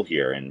control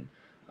here, and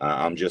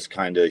I'm just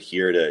kind of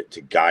here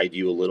to guide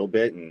you a little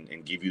bit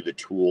and give you the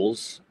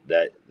tools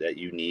that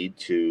you need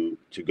to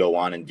go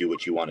on and do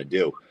what you want to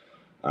do.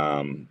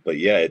 But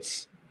yeah,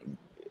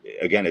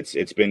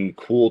 it's been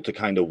cool to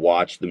kind of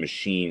watch the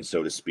machine,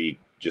 so to speak,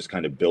 just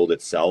kind of build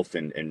itself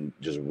and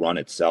just run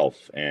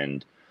itself.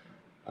 And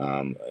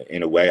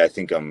in a way, I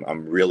think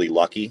I'm really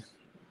lucky.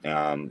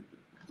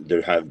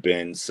 There have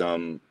been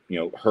some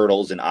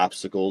hurdles and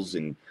obstacles,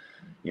 and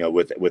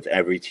with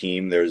every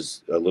team,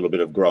 there's a little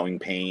bit of growing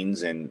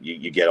pains, and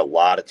you get a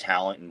lot of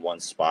talent in one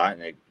spot,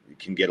 and it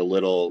can get a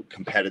little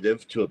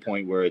competitive to a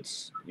point where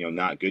it's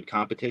not good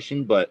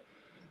competition. But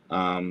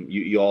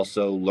you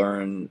also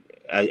learn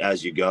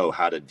as you go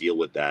how to deal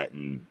with that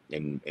and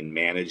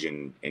manage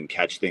and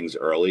catch things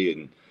early.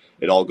 And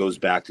it all goes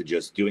back to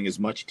just doing as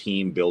much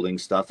team building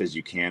stuff as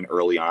you can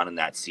early on in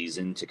that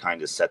season to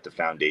kind of set the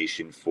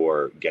foundation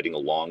for getting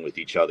along with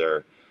each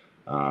other.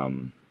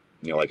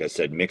 Like I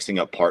said, mixing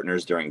up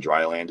partners during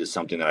dryland is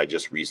something that I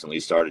just recently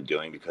started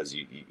doing, because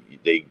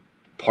they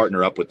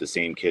partner up with the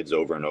same kids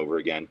over and over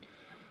again.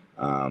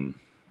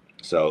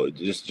 So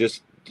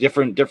just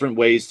different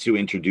ways to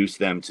introduce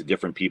them to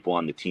different people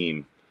on the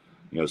team.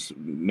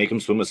 Make them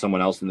swim with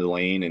someone else in the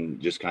lane, and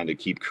just kind of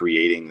keep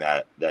creating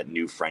that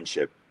new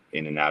friendship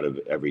in and out of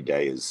every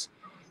day is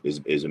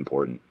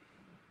important.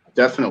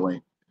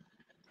 Definitely.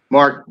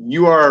 Mark,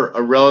 you are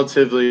a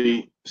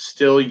relatively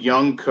still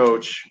young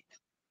coach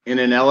in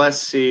an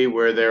LSC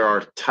where there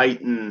are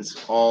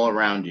titans all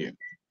around you.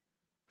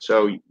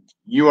 So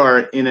you are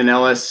in an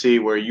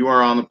LSC where you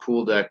are on the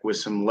pool deck with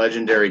some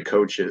legendary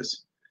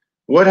coaches.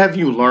 What have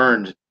you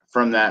learned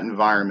from that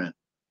environment?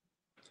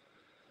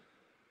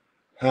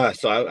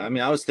 So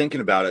I was thinking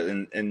about it,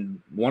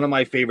 and one of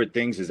my favorite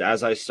things is,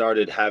 as I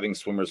started having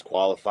swimmers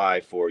qualify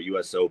for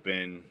US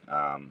Open,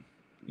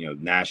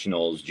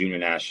 nationals, junior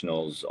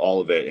nationals,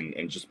 all of it,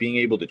 and just being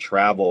able to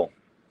travel.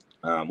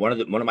 One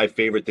of my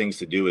favorite things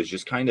to do is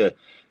just kind of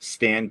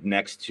stand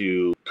next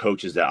to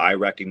coaches that I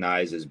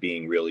recognize as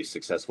being really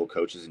successful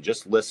coaches, and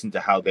just listen to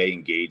how they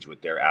engage with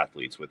their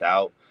athletes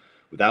without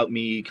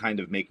me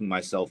kind of making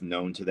myself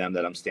known to them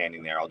that I'm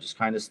standing there. I'll just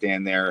kind of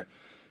stand there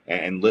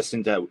and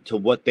listen to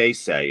what they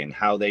say and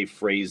how they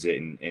phrase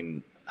it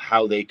and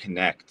how they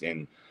connect.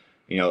 And,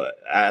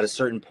 at a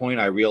certain point,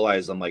 I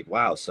realized, I'm like,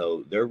 wow,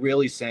 so they're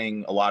really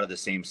saying a lot of the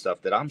same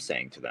stuff that I'm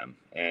saying to them.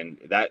 And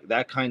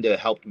that kind of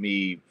helped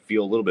me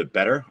feel a little bit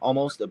better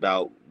almost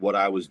about what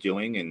I was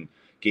doing, and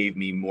gave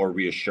me more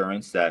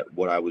reassurance that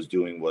what I was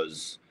doing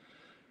was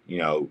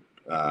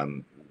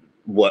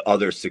what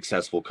other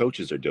successful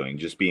coaches are doing,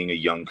 just being a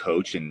young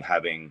coach and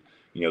having,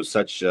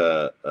 such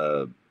a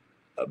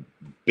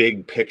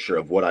big picture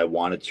of what I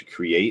wanted to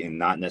create and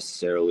not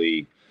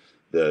necessarily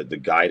the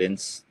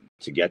guidance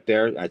to get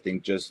there. I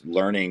think just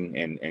learning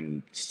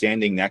and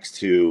standing next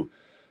to,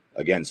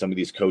 again, some of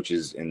these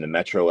coaches in the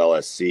Metro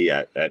LSC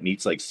at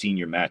meets like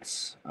Senior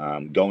Mets,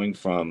 going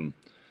from,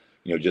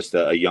 just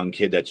a young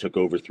kid that took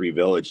over Three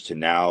Village to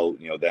now,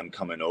 them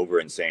coming over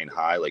and saying,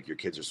 hi, like your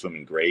kids are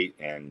swimming great.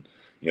 And,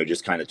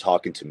 just kind of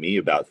talking to me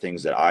about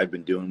things that I've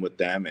been doing with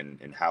them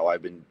and how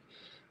I've been,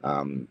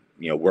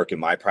 working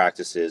my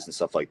practices and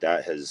stuff like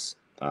that has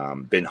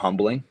been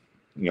humbling,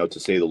 to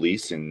say the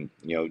least. And,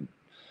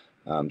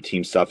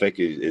 Team Suffolk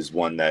is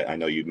one that I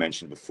know you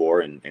mentioned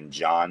before. And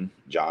John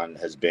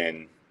has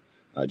been,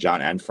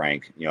 John and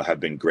Frank, have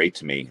been great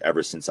to me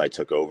ever since I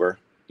took over,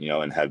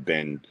 and have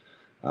been,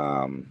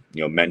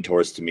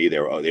 mentors to me. They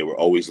were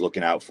always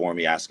looking out for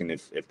me, asking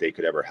if they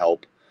could ever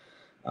help.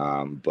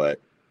 But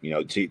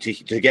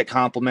to get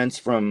compliments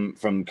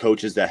from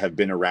coaches that have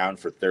been around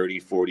for 30,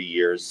 40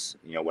 years,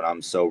 when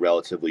I'm so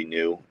relatively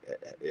new,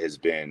 has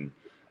been,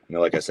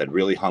 like I said,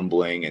 really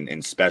humbling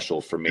and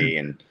special for me.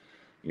 And,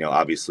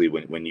 obviously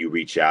when you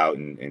reach out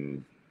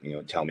and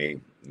tell me,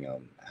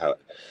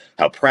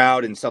 how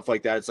proud and stuff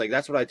like that, it's like,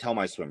 that's what I tell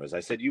my swimmers. I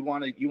said, you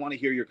want to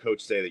hear your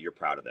coach say that you're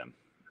proud of them.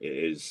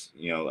 Is,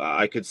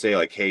 I could say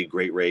like, hey,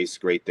 great race,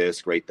 great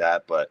this, great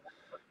that. But,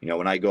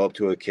 when I go up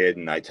to a kid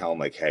and I tell him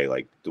like, hey,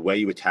 like the way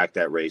you attack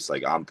that race,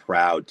 like I'm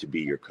proud to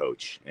be your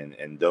coach.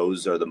 And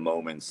those are the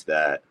moments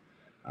that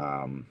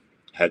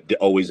have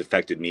always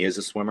affected me as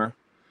a swimmer,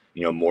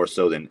 more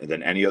so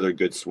than any other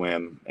good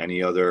swim,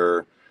 any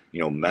other,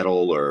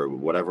 medal or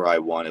whatever I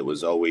won. It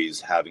was always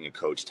having a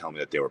coach tell me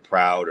that they were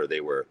proud or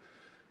they were,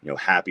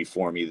 happy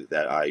for me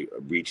that I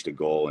reached a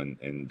goal.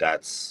 And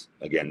that's,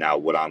 again, now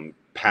what I'm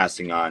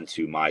passing on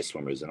to my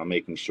swimmers. And I'm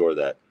making sure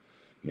that,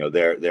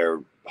 their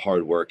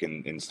hard work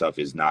and stuff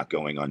is not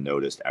going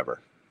unnoticed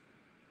ever.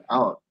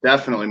 Oh,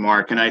 definitely,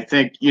 Mark. And I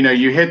think,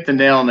 you hit the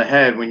nail on the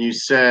head when you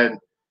said,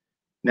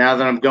 now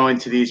that I'm going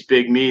to these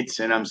big meets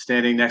and I'm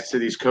standing next to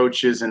these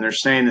coaches and they're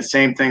saying the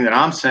same thing that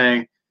I'm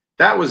saying,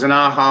 that was an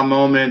aha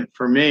moment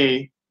for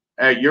me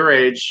at your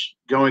age,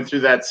 going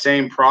through that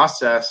same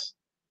process.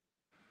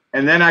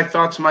 And then I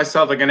thought to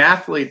myself, like an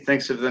athlete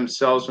thinks of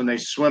themselves when they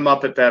swim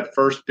up at that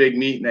first big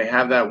meet and they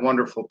have that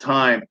wonderful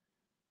time.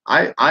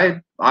 I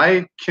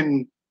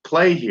can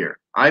play here.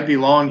 I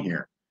belong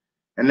here.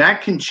 And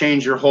that can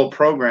change your whole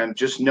program,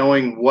 just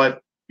knowing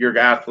what your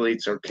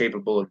athletes are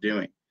capable of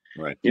doing.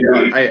 Right.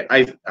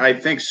 I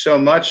think so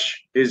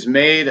much is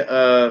made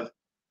of,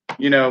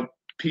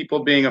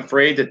 people being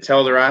afraid to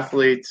tell their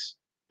athletes,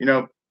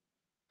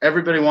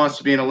 everybody wants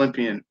to be an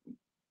Olympian,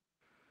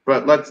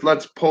 but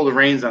let's pull the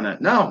reins on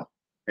that. No,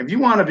 if you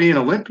want to be an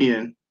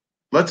Olympian,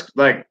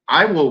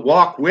 I will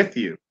walk with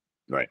you.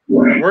 Right.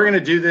 We're going to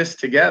do this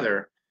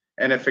together.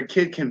 And if a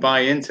kid can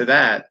buy into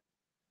that,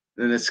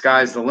 then the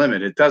sky's the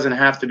limit. It doesn't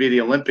have to be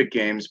the Olympic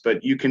Games,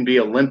 but you can be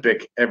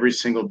Olympic every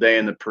single day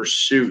in the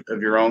pursuit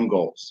of your own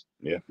goals.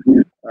 Yeah.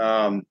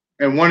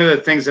 And one of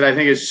the things that I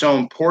think is so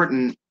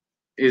important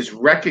is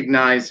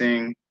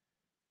recognizing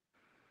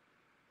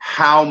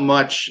how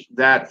much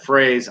that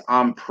phrase,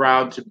 I'm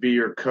proud to be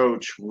your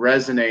coach,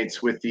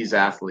 resonates with these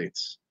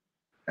athletes.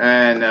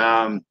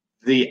 And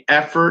the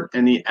effort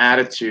and the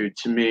attitude,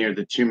 to me, are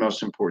the two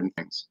most important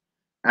things.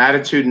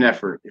 Attitude and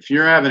effort. If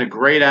you're having a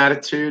great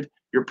attitude,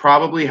 you're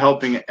probably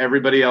helping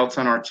everybody else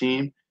on our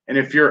team. And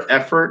if your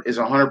effort is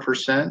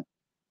 100%,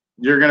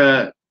 you're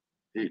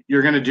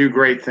gonna do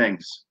great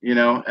things,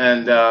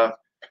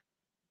 And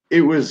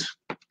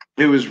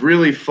it was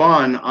really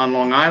fun on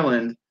Long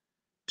Island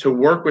to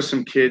work with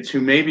some kids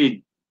who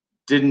maybe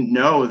didn't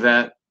know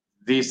that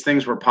these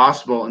things were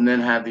possible and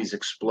then have these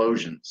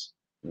explosions,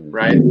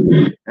 right?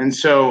 And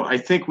so I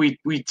think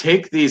we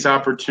take these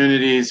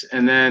opportunities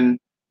and then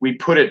we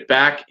put it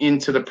back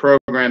into the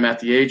program at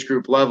the age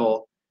group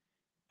level,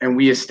 and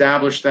we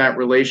establish that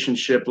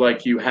relationship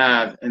like you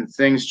have, and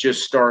things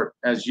just start,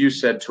 as you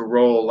said, to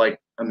roll like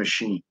a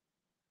machine.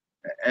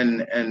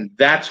 And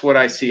that's what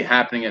I see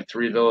happening at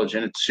Three Village,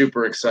 and it's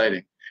super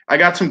exciting. I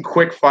got some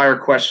quick fire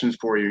questions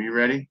for you. You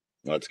ready?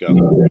 Let's go.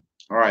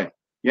 All right.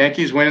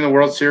 Yankees winning the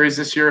World Series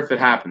this year if it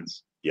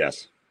happens?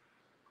 Yes.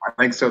 I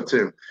think so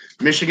too.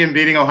 Michigan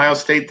beating Ohio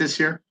State this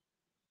year?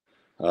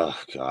 Oh,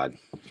 God.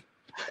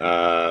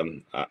 I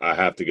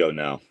have to go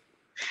now.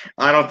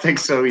 I don't think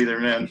so either,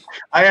 man.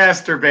 I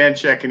asked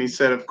Urbanchek and he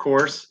said, of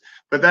course,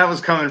 but that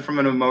was coming from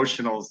an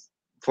emotional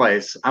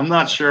place. I'm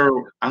not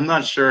sure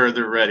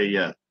they're ready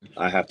yet.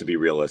 I have to be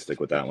realistic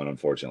with that one,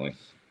 unfortunately.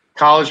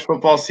 College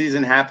football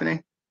season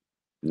happening?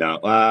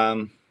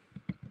 No.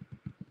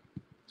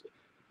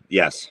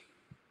 Yes.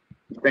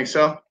 You think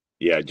so?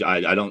 Yeah,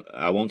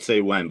 I won't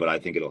say when, but I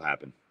think it'll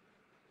happen.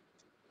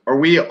 Are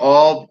we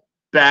all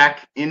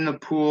back in the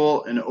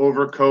pool and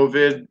over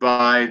COVID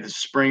by the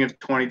spring of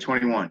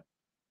 2021?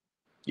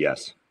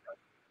 Yes.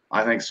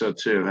 I think so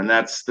too. And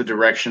that's the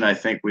direction I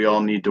think we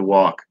all need to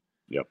walk.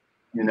 Yep.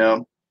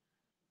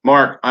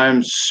 Mark,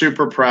 I'm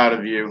super proud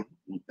of you.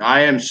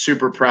 I am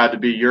super proud to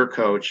be your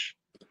coach.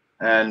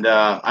 And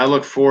I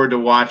look forward to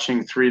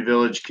watching Three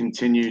Village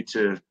continue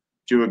to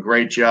do a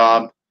great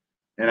job.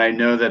 And I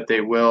know that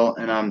they will.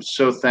 And I'm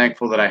so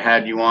thankful that I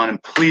had you on.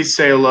 And please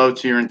say hello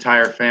to your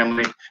entire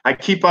family. I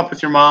keep up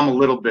with your mom a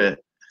little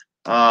bit,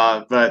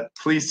 but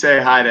please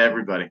say hi to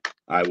everybody.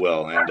 I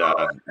will. And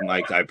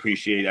Mike, I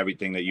appreciate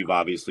everything that you've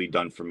obviously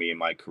done for me in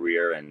my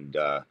career, and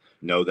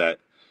know that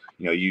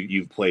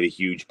you've played a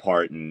huge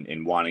part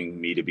in wanting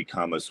me to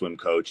become a swim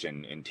coach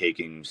and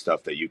taking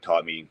stuff that you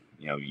taught me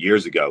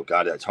years ago.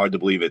 God, it's hard to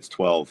believe it's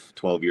 12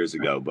 years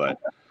ago, but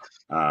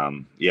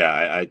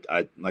yeah,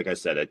 I like I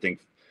said, I think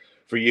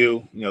for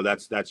you,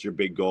 that's your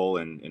big goal,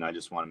 and I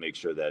just want to make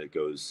sure that it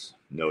goes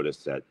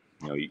noticed that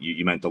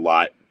you meant a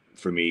lot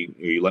for me.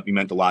 You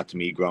meant a lot to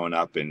me growing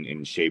up,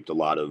 and shaped a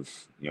lot of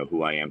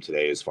who I am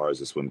today as far as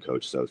a swim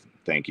coach. So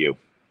thank you.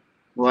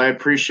 Well, I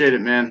appreciate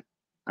it, man.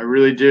 I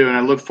really do. And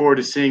I look forward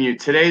to seeing you.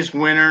 Today's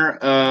winner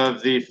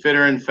of the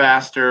Fitter and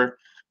Faster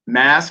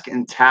mask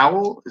and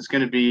towel is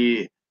going to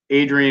be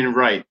Adrian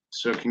Wright.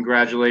 So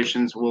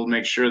congratulations. We'll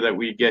make sure that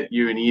we get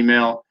you an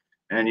email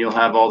and you'll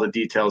have all the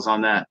details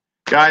on that.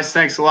 Guys,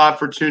 thanks a lot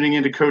for tuning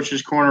into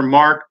Coach's Corner.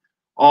 Mark,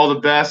 all the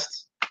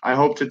best. I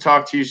hope to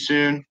talk to you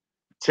soon.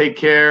 Take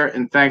care,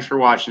 and thanks for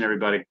watching,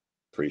 everybody.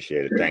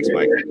 Appreciate it. Thanks,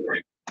 Mike.